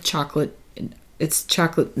of chocolate. Its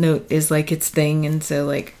chocolate note is like its thing, and so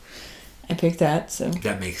like I picked that. So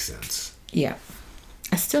that makes sense. Yeah,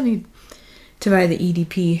 I still need to buy the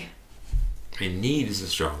EDP. I mean, need is a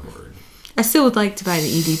strong word. I still would like to buy the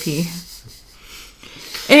EDP.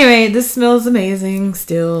 Anyway, this smells amazing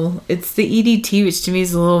still. It's the EDT, which to me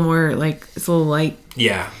is a little more like, it's a little light.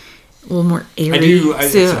 Yeah. A little more airy.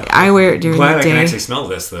 I wear it during the day. Glad I can actually smell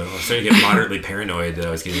this, though. I'm starting to get moderately paranoid that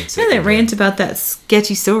I was getting sick. Yeah, that rant about that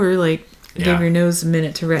sketchy store, like, give your nose a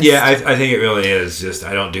minute to rest. Yeah, I think it really is. Just,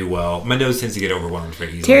 I don't do well. My nose tends to get overwhelmed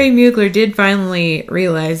very easily. Terry Mugler did finally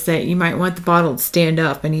realize that you might want the bottle to stand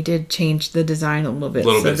up, and he did change the design a little bit.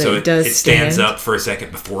 So it stands up for a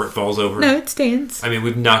second before it falls over? No, it stands. I mean,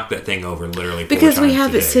 we've knocked that thing over literally 4 because times we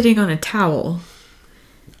have it sitting on a towel.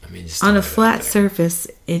 I mean, just on a flat surface,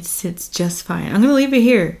 it sits just fine. I'm going to leave it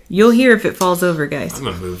here. You'll hear if it falls over, guys. I'm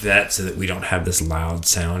going to move that so that we don't have this loud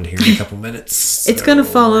sound here in a couple minutes. It's going to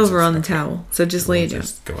fall over on the towel, so just lay it down.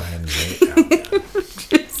 Just go ahead and lay it down.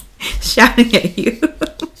 Just shouting at you.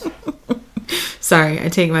 Sorry, I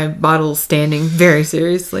take my bottle standing very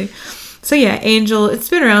seriously. So yeah, Angel, it's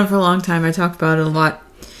been around for a long time. I talk about it a lot.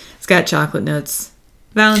 It's got chocolate notes.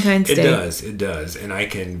 Valentine's Day. It does. And I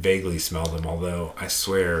can vaguely smell them, although I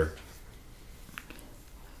swear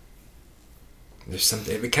There's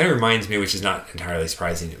something. It kind of reminds me, which is not entirely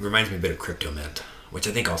surprising. It reminds me a bit of Crypto Mint, which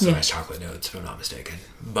I think also has chocolate notes, if I'm not mistaken,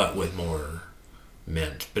 but with more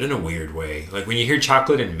mint, but in a weird way. Like when you hear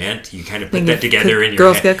chocolate and mint, you kind of put that together in your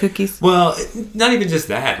Girl head. Scout cookies. Well, not even just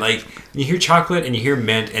that. Like you hear chocolate and you hear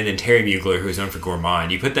mint, and then Terry Mugler, who's known for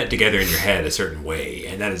gourmand, you put that together in your head a certain way,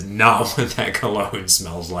 and that is not what that cologne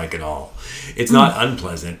smells like at all. It's not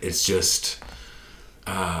unpleasant. It's just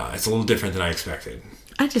it's a little different than I expected.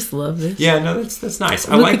 I just love this. Yeah, no, that's nice.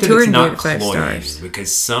 I Look like at that Tour it's and not give it 5 cloying stars.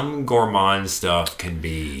 because some gourmand stuff can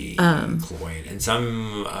be cloying, and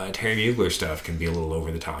some Terry Mugler stuff can be a little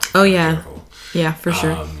over the top. Oh yeah, yeah, for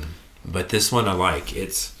sure. But this one I like.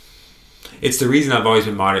 It's the reason I've always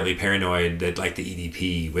been moderately paranoid that like the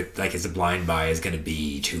EDP with like as a blind buy is going to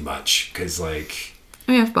be too much because like.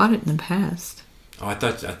 I mean, I've bought it in the past. Oh, I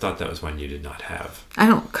thought that was one you did not have. I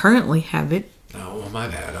don't currently have it. Oh, well, my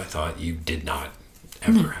bad. I thought you did not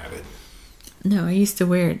ever have it. No, I used to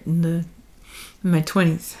wear it in my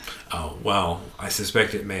 20s. Oh, well, I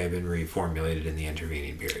suspect it may have been reformulated in the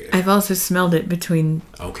intervening period. I've also smelled it between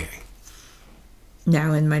Okay.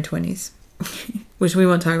 now and my 20s. Which we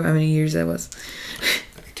won't talk about how many years that was.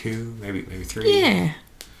 Like 2, maybe 3. Yeah.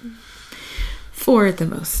 4 at the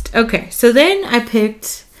most. Okay, so then I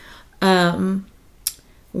picked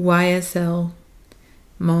YSL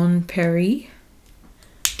Mon Paris,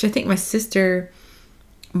 which I think my sister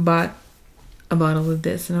bought a bottle of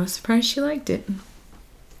this, and I was surprised she liked it.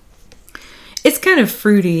 It's kind of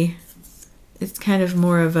fruity. It's kind of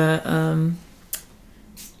more of a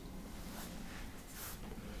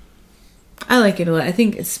I like it a lot. I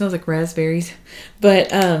think it smells like raspberries, but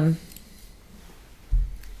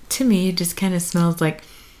to me it just kind of smells like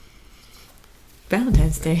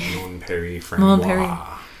Valentine's Day. Mon Paris Framboise. Mon Paris.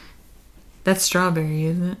 That's strawberry,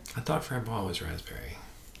 isn't it? I thought Framboise was raspberry.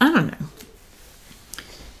 I don't know.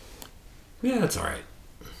 Yeah, that's all right.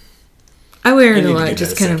 I wear I it need a to lot, give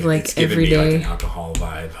just that a kind of second. like It's giving every me like day. an alcohol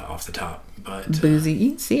vibe off the top, but Boozy. You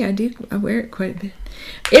can see I do. I wear it quite a bit.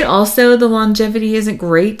 It also, the longevity isn't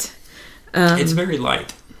great. it's very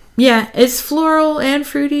light. Yeah, it's floral and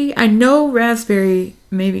fruity. I know raspberry,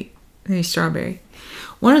 maybe strawberry.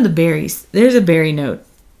 One of the berries. There's a berry note.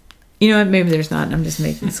 You know what? Maybe there's not. I'm just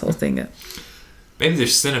making this whole thing up. Maybe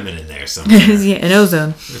there's cinnamon in there somewhere. Yeah, and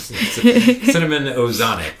ozone. Cinnamon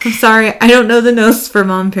ozonic. I'm sorry, I don't know the notes for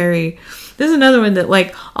Mon Paris. There's another one that,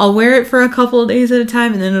 like, I'll wear it for a couple of days at a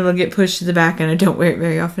time, and then it'll get pushed to the back, and I don't wear it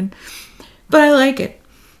very often. But I like it.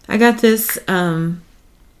 I got this,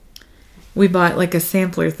 we bought, like, a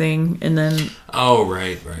sampler thing, and then Oh,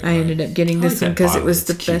 right. I ended up getting this one because it was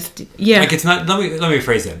the best. Yeah. Like, it's not, let me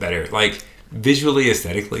phrase that better. Like, visually,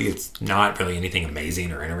 aesthetically, it's not really anything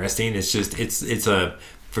amazing or interesting. It's just, it's a,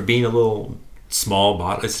 for being a little small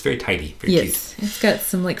bottle, it's very tidy, very Yes. It's got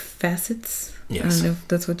some, like, facets. Yes. I don't know if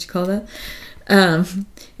that's what you call that. And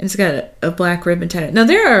it's got a black ribbon tied up. Now,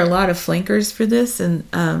 there are a lot of flankers for this, and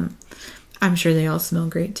I'm sure they all smell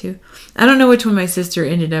great, too. I don't know which one my sister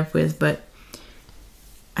ended up with, but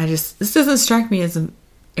this doesn't strike me as an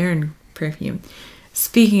Erin perfume.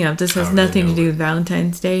 Speaking of, this has I don't really nothing to know do it. with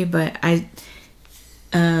Valentine's Day, but I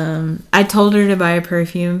told her to buy a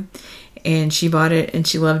perfume, and she bought it, and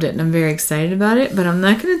she loved it, and I'm very excited about it, but I'm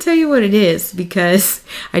not going to tell you what it is, because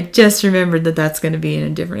I just remembered that that's going to be in a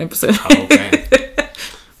different episode. Okay.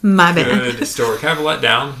 My bad. Good story. Kind of a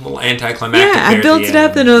letdown. A little anticlimactic. Yeah, I there at built the it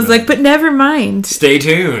up, end, and I was like, but never mind. stay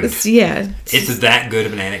tuned. Yeah. It's that good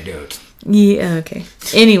of an anecdote. Yeah, okay.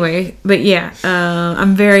 Anyway, but yeah,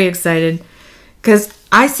 I'm very excited because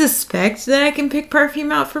I suspect that I can pick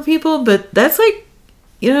perfume out for people, but that's like,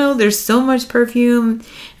 there's so much perfume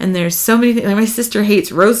and there's so many things. Like my sister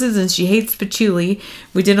hates roses and she hates patchouli.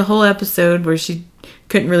 We did a whole episode where she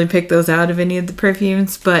couldn't really pick those out of any of the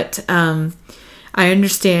perfumes, but I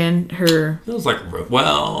understand her. Feels like,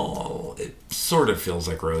 well, it sort of feels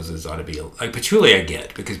like roses ought to be, like patchouli I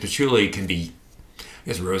get, because patchouli can be, I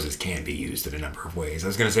guess roses can be used in a number of ways. I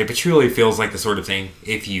was going to say patchouli feels like the sort of thing,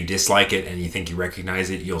 if you dislike it and you think you recognize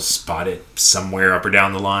it, you'll spot it somewhere up or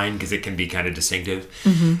down the line because it can be kind of distinctive.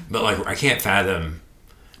 Mm-hmm. But like, I can't fathom,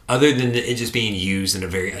 other than it just being used in a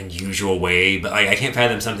very unusual way, but like, I can't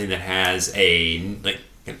fathom something that has a like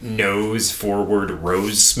nose forward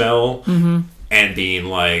rose smell. Mm-hmm. And being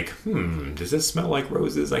like, does this smell like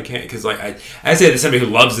roses? I can't, because like I say to somebody who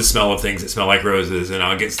loves the smell of things that smell like roses, and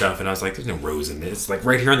I'll get stuff, and I was like, there's no rose in this. Like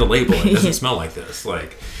right here on the label, it doesn't smell like this.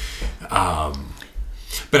 Like,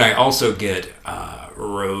 but I also get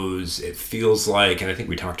rose. It feels like, and I think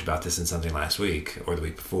we talked about this in something last week or the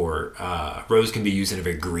week before. Rose can be used in a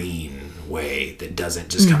very green way that doesn't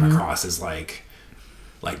just come across as like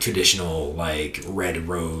like traditional like red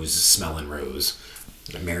rose smelling rose,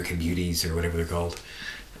 American Beauties or whatever they're called.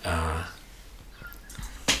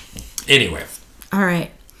 Anyway. All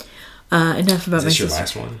right. Enough about Is my this your sister.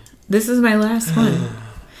 last one? This is my last one.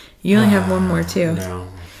 You only have one more too. No,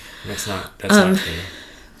 that's not true.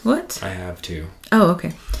 What? I have two. Oh,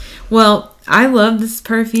 okay. Well, I love this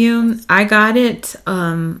perfume. I got it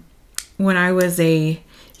when I was a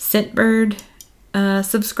Scentbird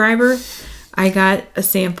subscriber. I got a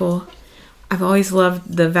sample. I've always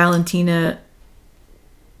loved the Valentina.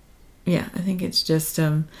 Yeah, I think it's just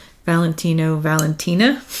Valentina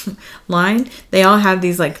line. They all have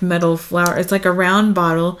these like metal flower. It's like a round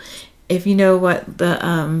bottle. If you know what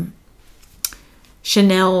the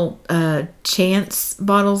Chanel Chance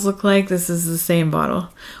bottles look like, this is the same bottle.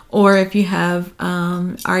 Or if you have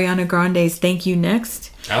Ariana Grande's Thank You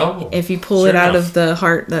Next. Oh. If you pull it out of the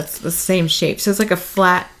heart, that's the same shape. So it's like a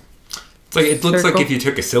flat. It's like it looks circle. like if you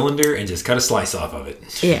took a cylinder and just cut a slice off of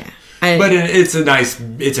it. Yeah. But it's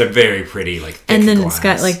a very pretty like thick and then glass. it's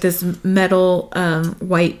got like this metal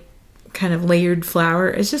white kind of layered flower.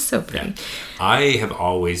 It's just so pretty. Yeah. I have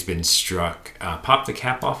always been struck. Pop the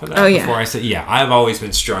cap off of that. Oh, yeah. Before I say I've always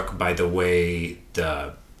been struck by the way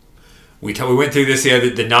we went through this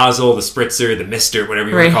the nozzle, the spritzer, the mister, whatever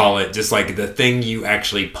you want to call it, just like the thing you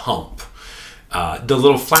actually pump. The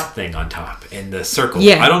little flat thing on top and the circle.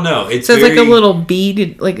 Yeah. I don't know. It's like a little bead.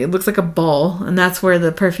 It looks like a ball, and that's where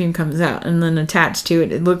the perfume comes out. And then attached to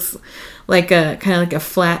it, it looks like a kind of like a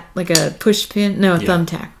flat, like a push pin. No, a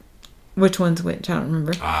thumbtack. Which one's which? I don't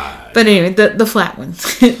remember. But anyway, the flat ones.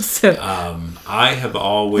 So I have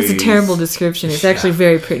always. It's a terrible description. It's actually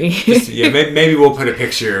very pretty. Maybe we'll put a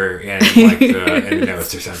picture in like in the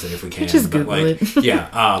notes or something if we can. Just Google it.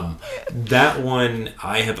 That one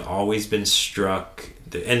I have always been struck,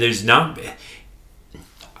 and there's not.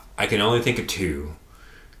 I can only think of two.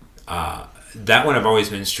 That one I've always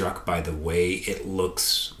been struck by the way it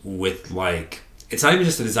looks with like. It's not even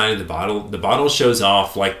just the design of the bottle. The bottle shows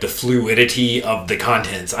off like the fluidity of the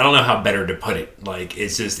contents. I don't know how better to put it. Like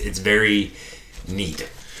it's very neat.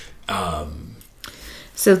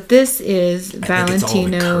 So this is I think it's all the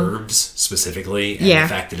Valentino. curves specifically, and the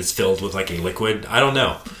fact that it's filled with like a liquid. I don't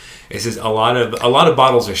know. It's just a lot of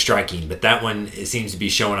bottles are striking, but that one it seems to be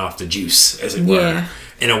showing off the juice, as it were,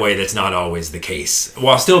 in a way that's not always the case,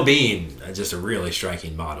 while still being just a really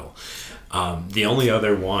striking bottle. The only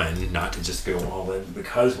other one, not to just go all in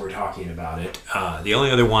because we're talking about it, the only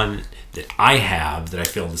other one that I have that I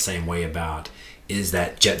feel the same way about is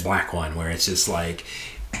that jet black one, where it's just like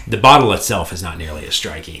the bottle itself is not nearly as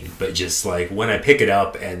striking, but just like when I pick it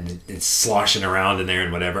up and it's sloshing around in there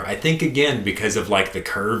and whatever, I think again because of like the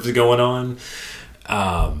curves going on,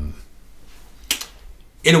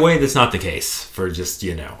 in a way that's not the case for just,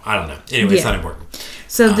 I don't know. Anyway, it's not important.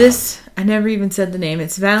 So this, I never even said the name.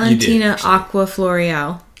 It's Valentina Aqua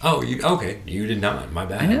Floreal. Oh, okay. You did not. My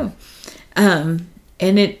bad. I know.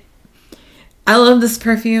 And I love this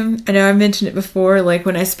perfume. I know I mentioned it before. Like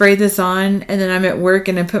when I spray this on and then I'm at work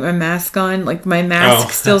and I put my mask on, like my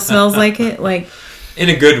mask still smells like it. Like in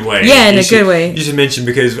a good way. Yeah, in a good way. You should mention,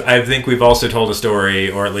 because I think we've also told a story,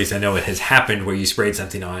 or at least I know it has happened, where you sprayed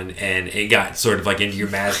something on and it got sort of like into your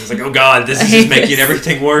mask. It's like, oh God, this is just making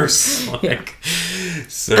everything worse. Like,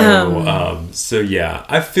 so yeah,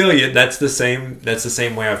 I feel you. That's the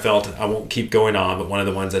same way I felt. I won't keep going on, but one of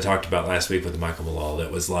the ones I talked about last week with Michael Malal, that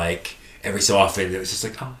was like every so often it was just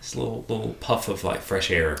like, oh, this little puff of like fresh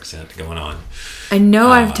air scent going on. I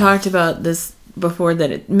know I've talked about this before,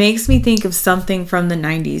 that it makes me think of something from the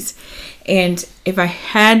 90s. And if I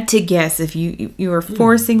had to guess, if you were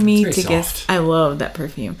forcing me to guess, I love that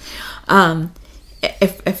perfume.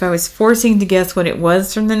 If I was forcing to guess what it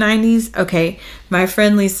was from the 90s, okay, my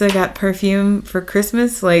friend Lisa got perfume for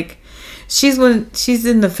Christmas. Like she's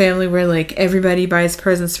in the family where like everybody buys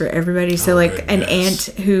presents for everybody. So an aunt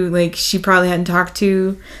who like she probably hadn't talked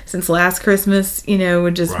to since last Christmas,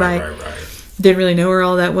 would just buy. Right. Didn't really know her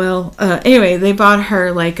all that well. Anyway, they bought her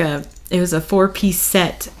it was a 4-piece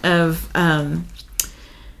set of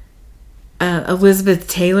Elizabeth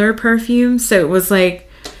Taylor perfume. So it was like,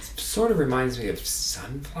 sort of reminds me of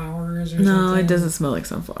sunflowers or something. No, it doesn't smell like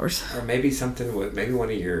sunflowers. Or maybe something with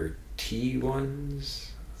one of your tea ones.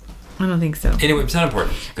 I don't think so. Anyway, it's not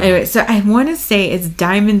important. Anyway, so I want to say it's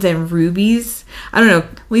diamonds and rubies. I don't know.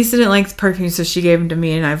 Lisa didn't like perfume, so she gave them to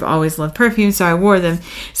me, and I've always loved perfume, so I wore them.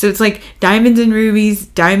 So it's like diamonds and rubies,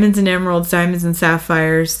 diamonds and emeralds, diamonds and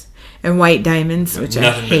sapphires, and white diamonds, which I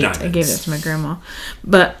hate. I gave that to my grandma,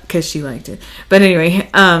 but because she liked it. But anyway,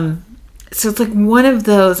 so it's like one of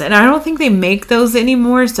those, and I don't think they make those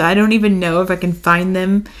anymore, so I don't even know if I can find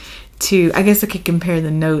them I guess I could compare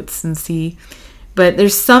the notes and see. But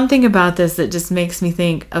there's something about this that just makes me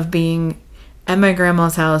think of being at my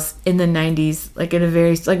grandma's house in the 90s, like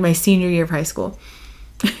in like my senior year of high school.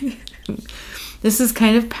 This is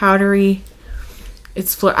kind of powdery.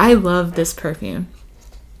 I love this perfume.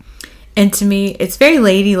 And to me, it's very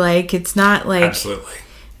ladylike. It's not like... Absolutely.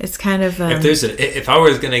 It's kind of... if I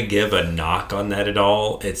was going to give a knock on that at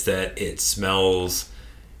all, it's that it smells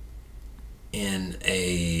in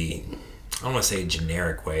a... I don't want to say a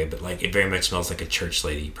generic way, but like it very much smells like a church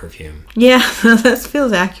lady perfume. Yeah, that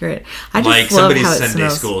feels accurate. I just like love somebody's how it Sunday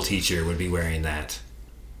smells. school teacher would be wearing that.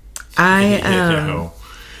 I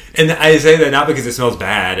And I say that not because it smells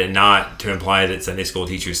bad, and not to imply that Sunday school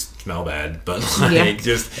teachers smell bad, but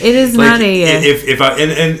just it is like, not a if I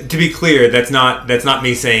and to be clear, that's not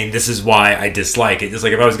me saying this is why I dislike it. Just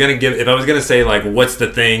like if I was gonna say like what's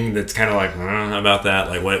the thing that's kind of like about that,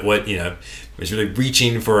 like what it's really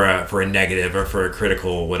reaching for a negative or for a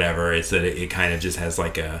critical whatever. It's that it kind of just has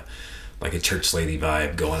like a church lady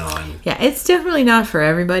vibe going on. Yeah, it's definitely not for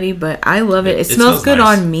everybody, but I love it. It smells good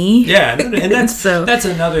nice on me. Yeah, and that's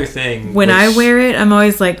another thing. When I wear it, I'm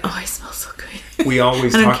always like, oh, I smell so good. We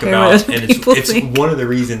always talk about, and it's one of the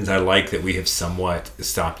reasons I like that we have somewhat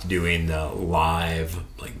stopped doing the live,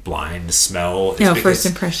 like blind smell. First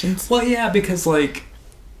impressions. Well, yeah, because like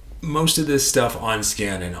most of this stuff on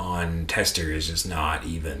skin and on tester is just not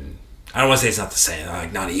even... I don't want to say it's not the same,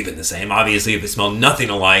 like not even the same. Obviously, if it smelled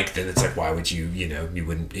nothing alike, then it's like, why would you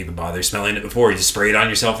wouldn't even bother smelling it before. You just spray it on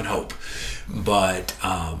yourself and hope. But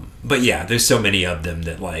yeah, there's so many of them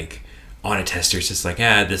that like on a tester, it's just like,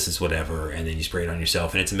 this is whatever. And then you spray it on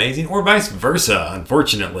yourself and it's amazing, or vice versa.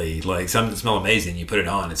 Unfortunately, like some that smell amazing, you put it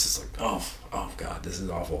on, it's just like, oh God, this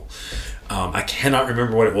is awful. I cannot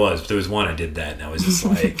remember what it was, but there was one I did that, and I was just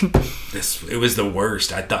like, it was the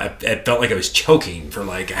worst. I thought it felt like I was choking for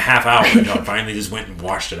like a half hour until I finally just went and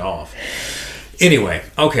washed it off. Anyway,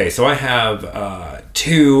 okay, so I have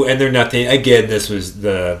two, and they're nothing. Again, this was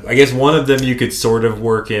I guess one of them you could sort of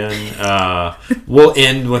work in. We'll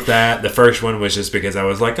end with that. The first one was just because I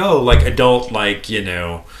was like, oh, like adult, like,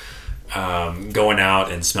 going out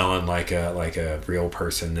and smelling like a real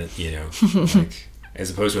person that, like, as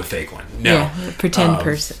opposed to a fake one. No. Yeah, pretend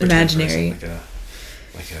person, imaginary.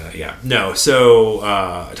 No,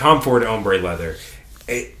 so Tom Ford Ombre leather.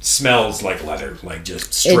 It smells like leather, like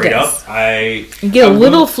just straight up. You get a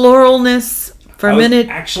little floralness for a minute.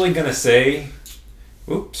 I was actually going to say,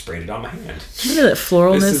 sprayed it on my hand. You know that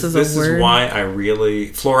floralness is a word? This is why I really...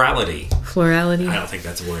 Florality. Florality? I don't think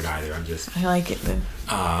that's a word either. I like it, though.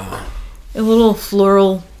 A little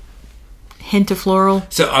floral... hint of floral.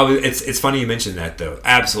 So it's funny you mentioned that, though.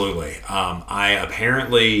 Absolutely. I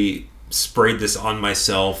apparently sprayed this on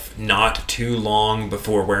myself not too long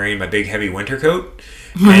before wearing my big heavy winter coat,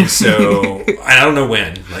 and so I don't know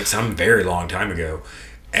when, like some very long time ago,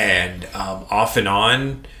 and off and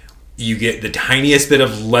on you get the tiniest bit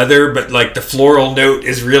of leather, but like the floral note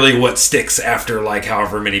is really what sticks after like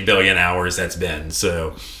however many billion hours that's been.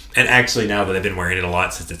 So, and actually now that I've been wearing it a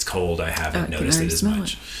lot since it's cold, I haven't noticed it as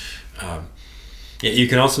much. Yeah, you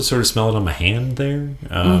can also sort of smell it on my hand there.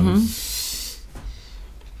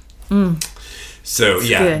 So it's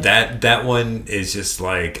yeah, good. that one is just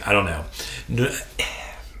like, I don't know.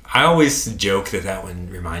 I always joke that one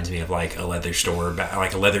reminds me of like a leather store,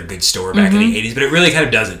 like a leather goods store back in the 80s, but it really kind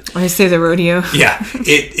of doesn't. I say the rodeo. Yeah,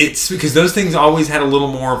 it's because those things always had a little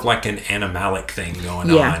more of like an animalic thing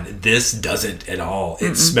going on. This doesn't at all.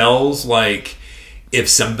 It smells like if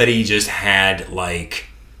somebody just had like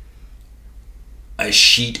a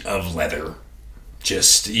sheet of leather,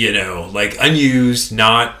 just, like unused,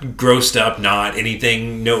 not grossed up, not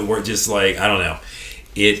anything, we're just like, I don't know.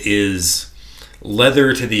 It is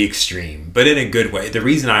leather to the extreme, but in a good way. The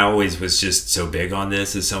reason I always was just so big on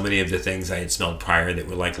this is so many of the things I had smelled prior that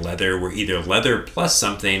were like leather were either leather plus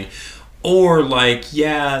something, or like,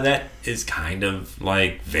 that is kind of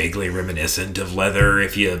like vaguely reminiscent of leather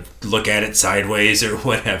if you look at it sideways or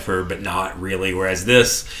whatever, but not really. Whereas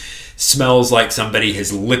this smells like somebody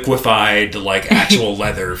has liquefied like actual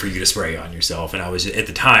leather for you to spray on yourself. And at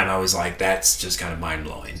the time I was like, that's just kind of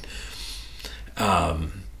mind-blowing.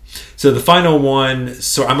 So the final one,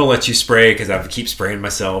 so I'm gonna let you spray because I keep spraying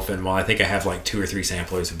myself, and while I think I have like 2 or 3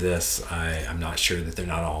 samplers of this, I'm not sure that they're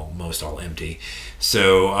not almost all empty.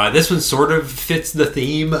 So this one sort of fits the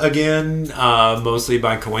theme again, mostly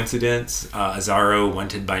by coincidence. Azzaro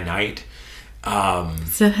Wanted by Night.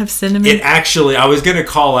 Does that have cinnamon? It actually, I was going to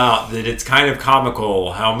call out that it's kind of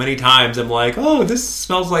comical how many times I'm like, oh, this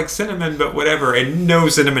smells like cinnamon, but whatever, and no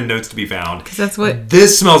cinnamon notes to be found. Because that's what...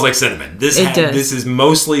 This smells like cinnamon. This does. This is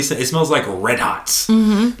mostly, it smells like Red Hots.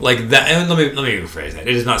 Mm-hmm. Like that, and let me rephrase that.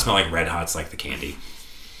 It does not smell like Red Hots like the candy.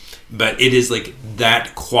 But it is like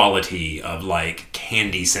that quality of like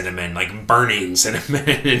candy cinnamon, like burning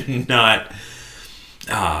cinnamon, not...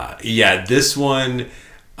 this one...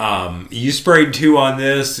 you sprayed 2 on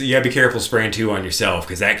this. You gotta be careful spraying 2 on yourself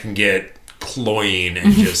because that can get cloying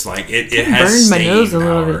and just like it has burn my nose a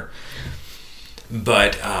little power.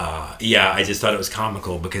 But I just thought it was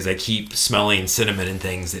comical because I keep smelling cinnamon and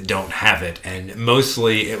things that don't have it, and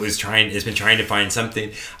mostly it's been trying to find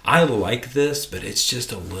something. I like this, but it's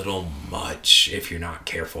just a little much if you're not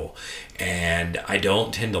careful, and I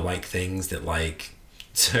don't tend to like things that like.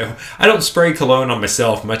 So I don't spray cologne on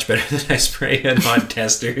myself much better than I spray it on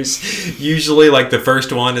testers. Usually like the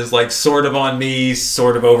first one is like sort of on me,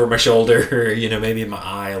 sort of over my shoulder, maybe in my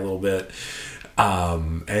eye a little bit.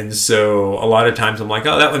 And so a lot of times I'm like,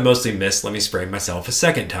 oh, that one mostly missed. Let me spray myself a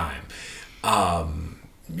second time.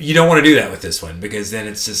 You don't want to do that with this one because then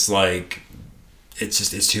it's just like,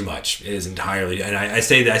 it's too much. It is entirely, and I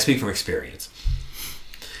say that I speak from experience.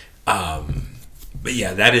 But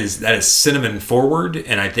yeah, that is cinnamon forward,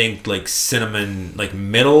 and I think like cinnamon like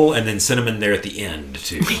middle, and then cinnamon there at the end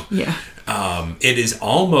too. Yeah. It is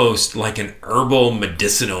almost like an herbal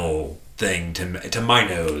medicinal thing to my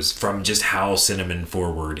nose from just how cinnamon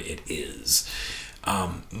forward it is.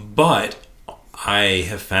 But I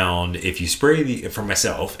have found if you spray for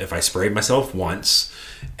myself, if I spray myself once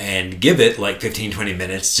and give it like 15-20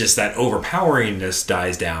 minutes, just that overpoweringness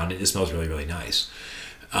dies down. It just smells really, really nice.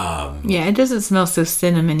 It doesn't smell so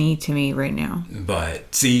cinnamony to me right now.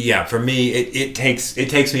 But see, for me, it takes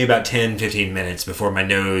me about 10-15 minutes before my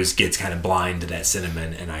nose gets kind of blind to that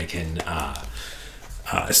cinnamon, and I can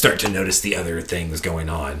start to notice the other things going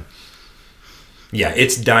on. Yeah,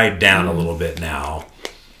 it's died down a little bit now,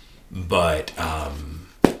 but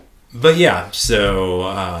yeah.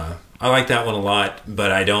 So I like that one a lot,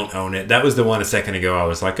 but I don't own it. That was the one a second ago I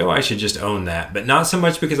was like, oh, I should just own that. But not so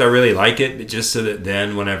much because I really like it, but just so that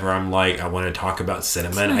then whenever I'm like, I want to talk about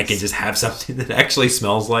cinnamon, nice. I can just have something that actually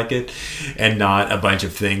smells like it and not a bunch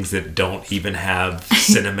of things that don't even have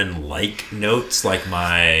cinnamon-like notes, like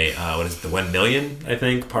my, the 1 Million, I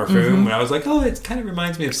think, parfum. Mm-hmm. When I was like, oh, it kind of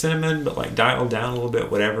reminds me of cinnamon, but like dialed down a little bit,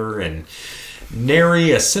 whatever. And nary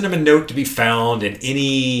a cinnamon note to be found in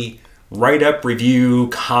any write-up, review,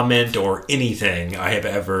 comment, or anything I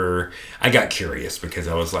got curious because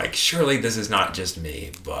I was like, surely this is not just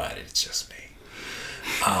me, but it's just me.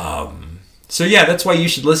 So yeah, that's why you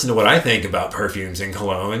should listen to what I think about perfumes and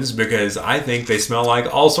colognes, because I think they smell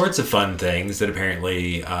like all sorts of fun things that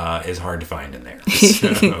apparently is hard to find in there.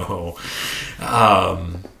 So,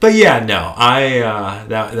 but yeah, no,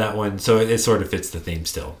 that one, so it sort of fits the theme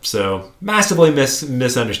still. So massively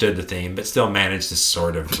misunderstood the theme, but still managed to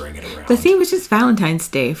sort of bring it around. The theme was just Valentine's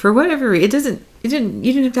Day for whatever reason. You didn't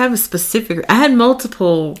have to have a specific. I had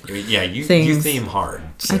multiple. Yeah, you theme hard.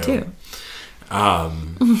 So. I do.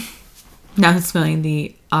 Now I'm smelling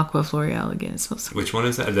the Aqua Floreal again. It smells so Which one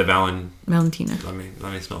is that? The Valentina. Let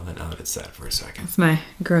me smell that now that it's set for a second. It's my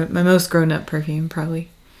most grown up perfume, probably.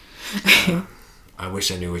 I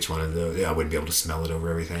wish I knew which one of those. I wouldn't be able to smell it over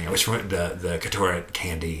everything. I wish the Couture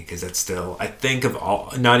Candy, because that's still, I think of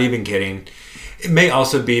all, not even kidding. It may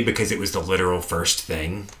also be because it was the literal first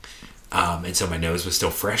thing. And so my nose was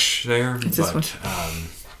still fresh there. It's this one.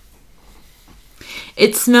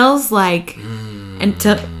 It smells like,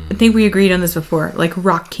 I think we agreed on this before, like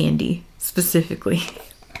rock candy, specifically.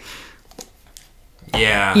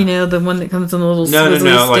 Yeah. You know, the one that comes on a little no,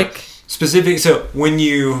 stick? Like, specific, so when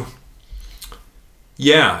you...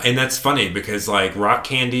 Yeah, and that's funny, because, like, rock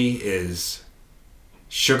candy is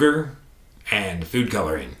sugar and food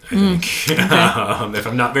coloring, I think. Okay. If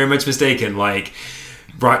I'm not very much mistaken, like...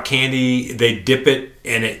 rock candy, they dip it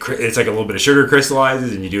and it's like a little bit of sugar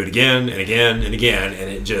crystallizes, and you do it again and again and again, and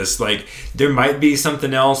it just like, there might be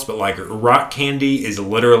something else, but like rock candy is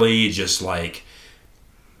literally just like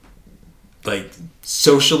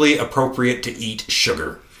socially appropriate to eat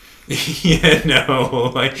sugar. You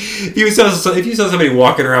know, like if you saw somebody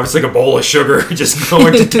walking around with like a bowl of sugar just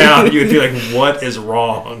going to town, you would be like, what is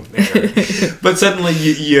wrong there? But suddenly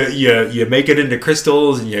you make it into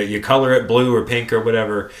crystals and you color it blue or pink or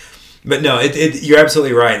whatever. But no, you're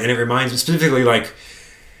absolutely right, and it reminds me specifically like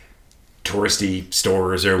touristy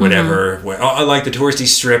stores or whatever. Mm-hmm. I like the touristy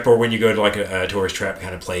strip, or when you go to like a tourist trap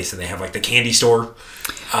kind of place and they have like the candy store.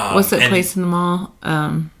 What's that place in the mall?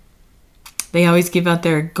 They always give out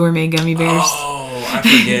their gourmet gummy bears. Oh,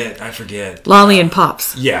 I forget. Lolly and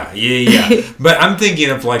Pops. Yeah. But I'm thinking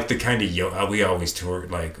of like the kind of we always tour,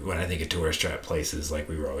 like when I think of tourist trap places, like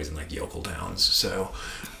we were always in like yokel towns, so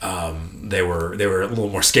they were a little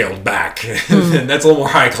more scaled back, and that's a little more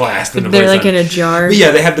high class than the They're place like in a jar. But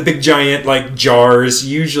yeah, they have the big giant like jars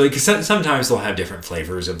usually, because sometimes they'll have different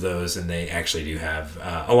flavors of those, and they actually do have.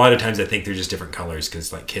 A lot of times I think they're just different colors,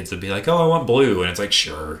 because like kids would be like, "Oh, I want blue," and it's like,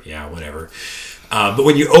 "Sure, yeah, whatever." But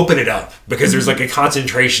when you open it up, because there's like a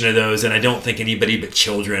concentration of those, and I don't think anybody but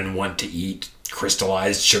children want to eat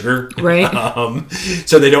crystallized sugar, right?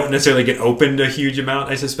 So they don't necessarily get opened a huge amount,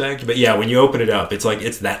 I suspect. But yeah, when you open it up, it's like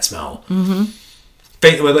it's that smell.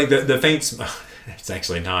 Faint, well, like the faint smell. It's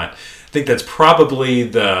actually not. I think that's probably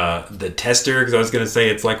the tester, because I was going to say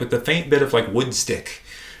it's like with the faint bit of like wood stick,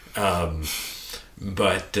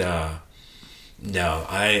 but. No,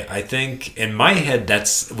 I think in my head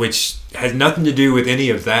which has nothing to do with any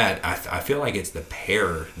of that. I feel like it's the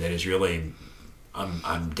pear that is really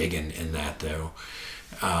I'm digging in that though.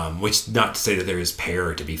 Which not to say that there is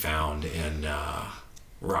pear to be found in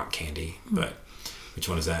rock candy, but which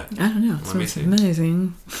one is that? I don't know. It smells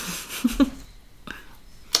amazing.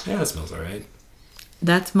 Yeah, that smells alright.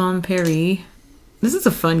 That's Mon Perry. This is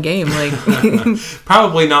a fun game. Like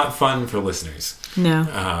probably not fun for listeners. No.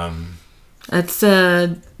 That's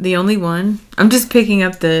the only one. I'm just picking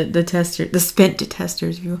up the tester, the spent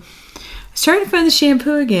testers view. I was trying to find the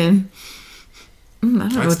shampoo again. I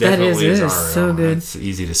don't know what that is. It is so good. It's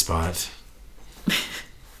easy to spot.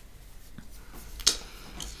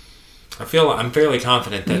 I'm fairly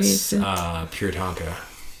confident that's pure Tonka.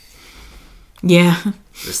 Yeah.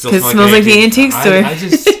 It still smells like the antique store. I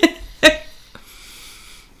just...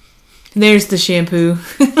 There's the shampoo.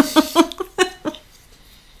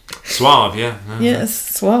 Suave, yeah.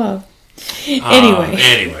 Yes, suave.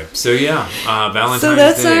 Anyway, so yeah, Valentine's Day. So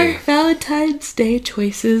that's our Valentine's Day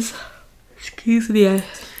choices. Excuse me.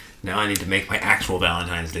 Now I need to make my actual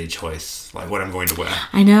Valentine's Day choice, like what I'm going to wear.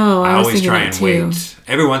 I know. I always try and wait.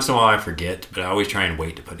 Every once in a while I forget, but I always try and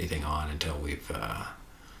wait to put anything on until we've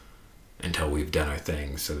done our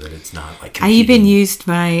thing, so that it's not like competing. I even used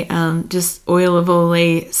my just oil of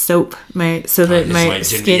Olay soap, my skin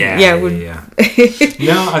would. Yeah.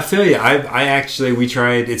 No, I feel you. I actually, we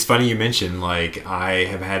tried. It's funny you mentioned, like I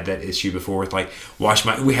have had that issue before with like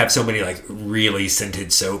we have so many like really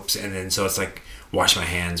scented soaps, and then so it's like wash my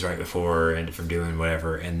hands right before and from doing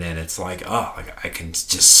whatever, and then it's like I can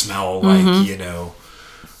just smell like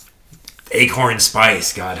acorn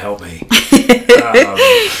spice, God help me.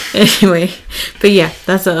 Anyway, but yeah,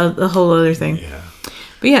 that's a whole other thing. Yeah.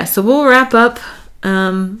 But yeah, so we'll wrap up.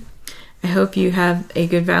 I hope you have a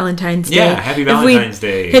good Valentine's Day. Yeah, happy Valentine's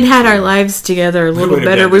Day. If we had our lives together a little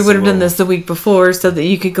better, we would have done this the week before so that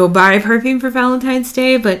you could go buy perfume for Valentine's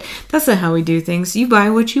Day, but that's not how we do things. You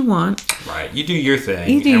buy what you want. Right. You do your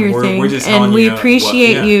thing. You do your thing. We're just and we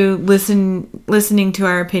appreciate you listening to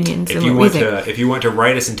our opinions and what we think. If you want to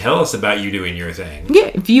write us and tell us about you doing your thing.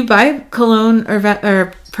 Yeah, if you buy cologne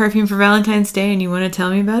or perfume for Valentine's Day and you want to tell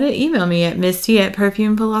me about it, email me at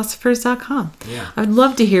misty@perfumephilosophers.com. Yeah. I would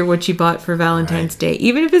love to hear what you bought for Valentine's Day,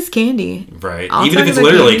 even if it's candy. Right. Even if it's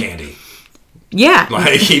literally candy. Yeah.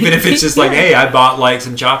 Like, even if it's just like, hey, I bought like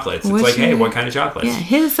some chocolates. It's like, hey, what kind of chocolates? Yeah,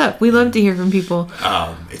 hit us up. We love to hear from people.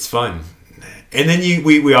 It's fun. And then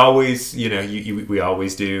we always, we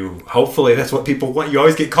always do. Hopefully, that's what people want. You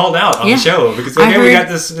always get called out on the show because we got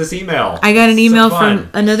this email. I got an email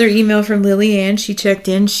another email from Lily Ann. She checked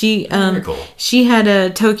in. She cool. She had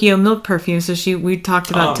a Tokyo Milk perfume, so we talked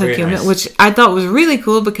about Tokyo Milk, which I thought was really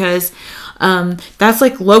cool because that's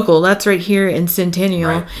like local. That's right here in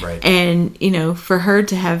Centennial. Right. And for her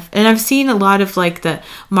to have, and I've seen a lot of like the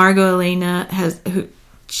Margot Elena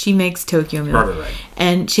she makes Tokyo Milk. Right.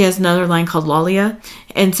 And she has another line called Lalia.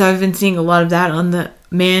 And so I've been seeing a lot of that on the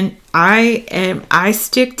I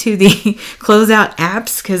stick to the closeout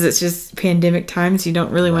apps because it's just pandemic times. You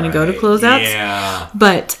don't really want to go to closeouts. Yeah.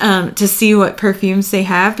 But to see what perfumes they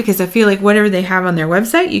have, because I feel like whatever they have on their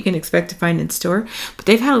website, you can expect to find in store. But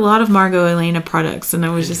they've had a lot of Margot Elena products, and I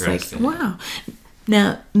was just like, wow.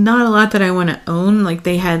 Now, not a lot that I want to own. Like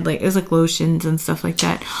they had it was like lotions and stuff like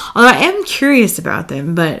that. Although I am curious about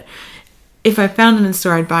them, but if I found them in the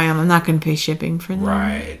store, I'd buy them. I'm not going to pay shipping for them.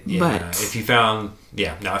 Right. Yeah. But if you found,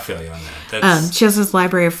 I feel you on that. she has this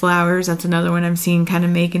Library of Flowers. That's another one I'm seeing kind of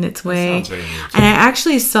making its way. Sounds very neat. And I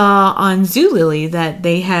actually saw on Zulily that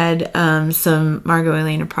they had some Margot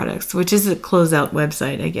Elena products, which is a closeout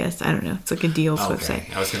website, I guess. I don't know. It's like a deals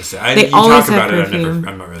website. I was going to say, they always have perfume.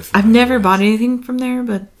 I'm not really familiar. I've never bought anything from there,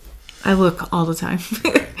 but I look all the time.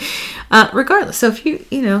 Okay. Regardless, so if you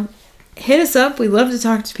hit us up. We love to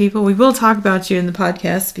talk to people. We will talk about you in the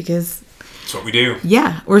podcast because That's what we do.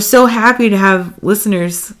 Yeah, we're so happy to have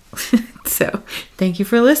listeners. So thank you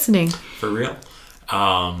for listening. For real.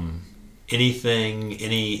 Anything,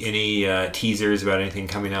 any teasers about anything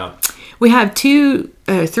coming up? We have three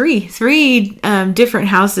different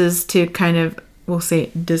houses to kind of, we'll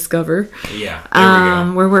say, discover. Yeah, there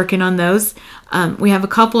we go. We're working on those. We have a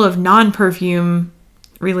couple of non-perfume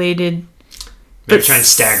related. Maybe trying to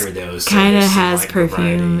stagger those. Kind of there's some, has like,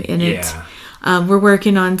 perfume variety. in it. Yeah. We're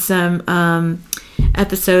working on some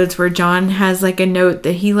episodes where John has like a note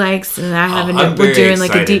that he likes, and I have a note. We're doing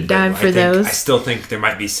like a deep dive for those. I still think there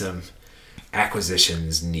might be some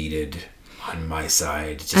acquisitions needed on my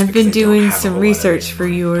side. Just I've because been I don't doing have a some whole lot of research it in for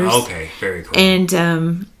mind. yours. Okay, very cool.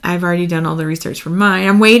 And I've already done all the research for mine.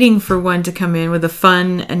 I'm waiting for one to come in with a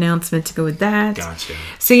fun announcement to go with that. Gotcha.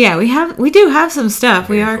 So yeah, we do have some stuff.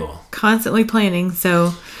 Very we are cool. constantly planning.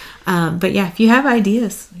 So, but yeah, if you have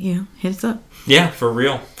ideas, hit us up. Yeah, for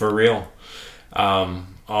real.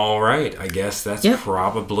 All right, I guess that's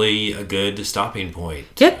probably a good stopping point.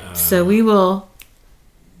 Yep. So we will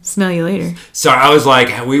smell you later. So I was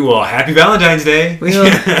like, we will. Happy Valentine's Day. We will.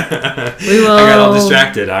 I got all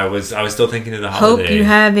distracted. I was still thinking of the holiday. Hope you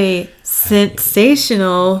have a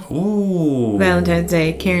sensational Valentine's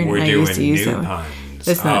Day. Karen We're and I doing used to use new them. puns.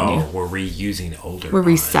 It's not new. We're reusing older. We're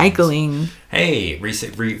puns. recycling. Hey,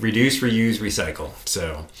 reduce, reuse, recycle.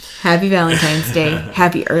 So Happy Valentine's Day.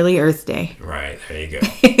 Happy early Earth Day. right there you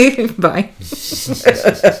go. Bye.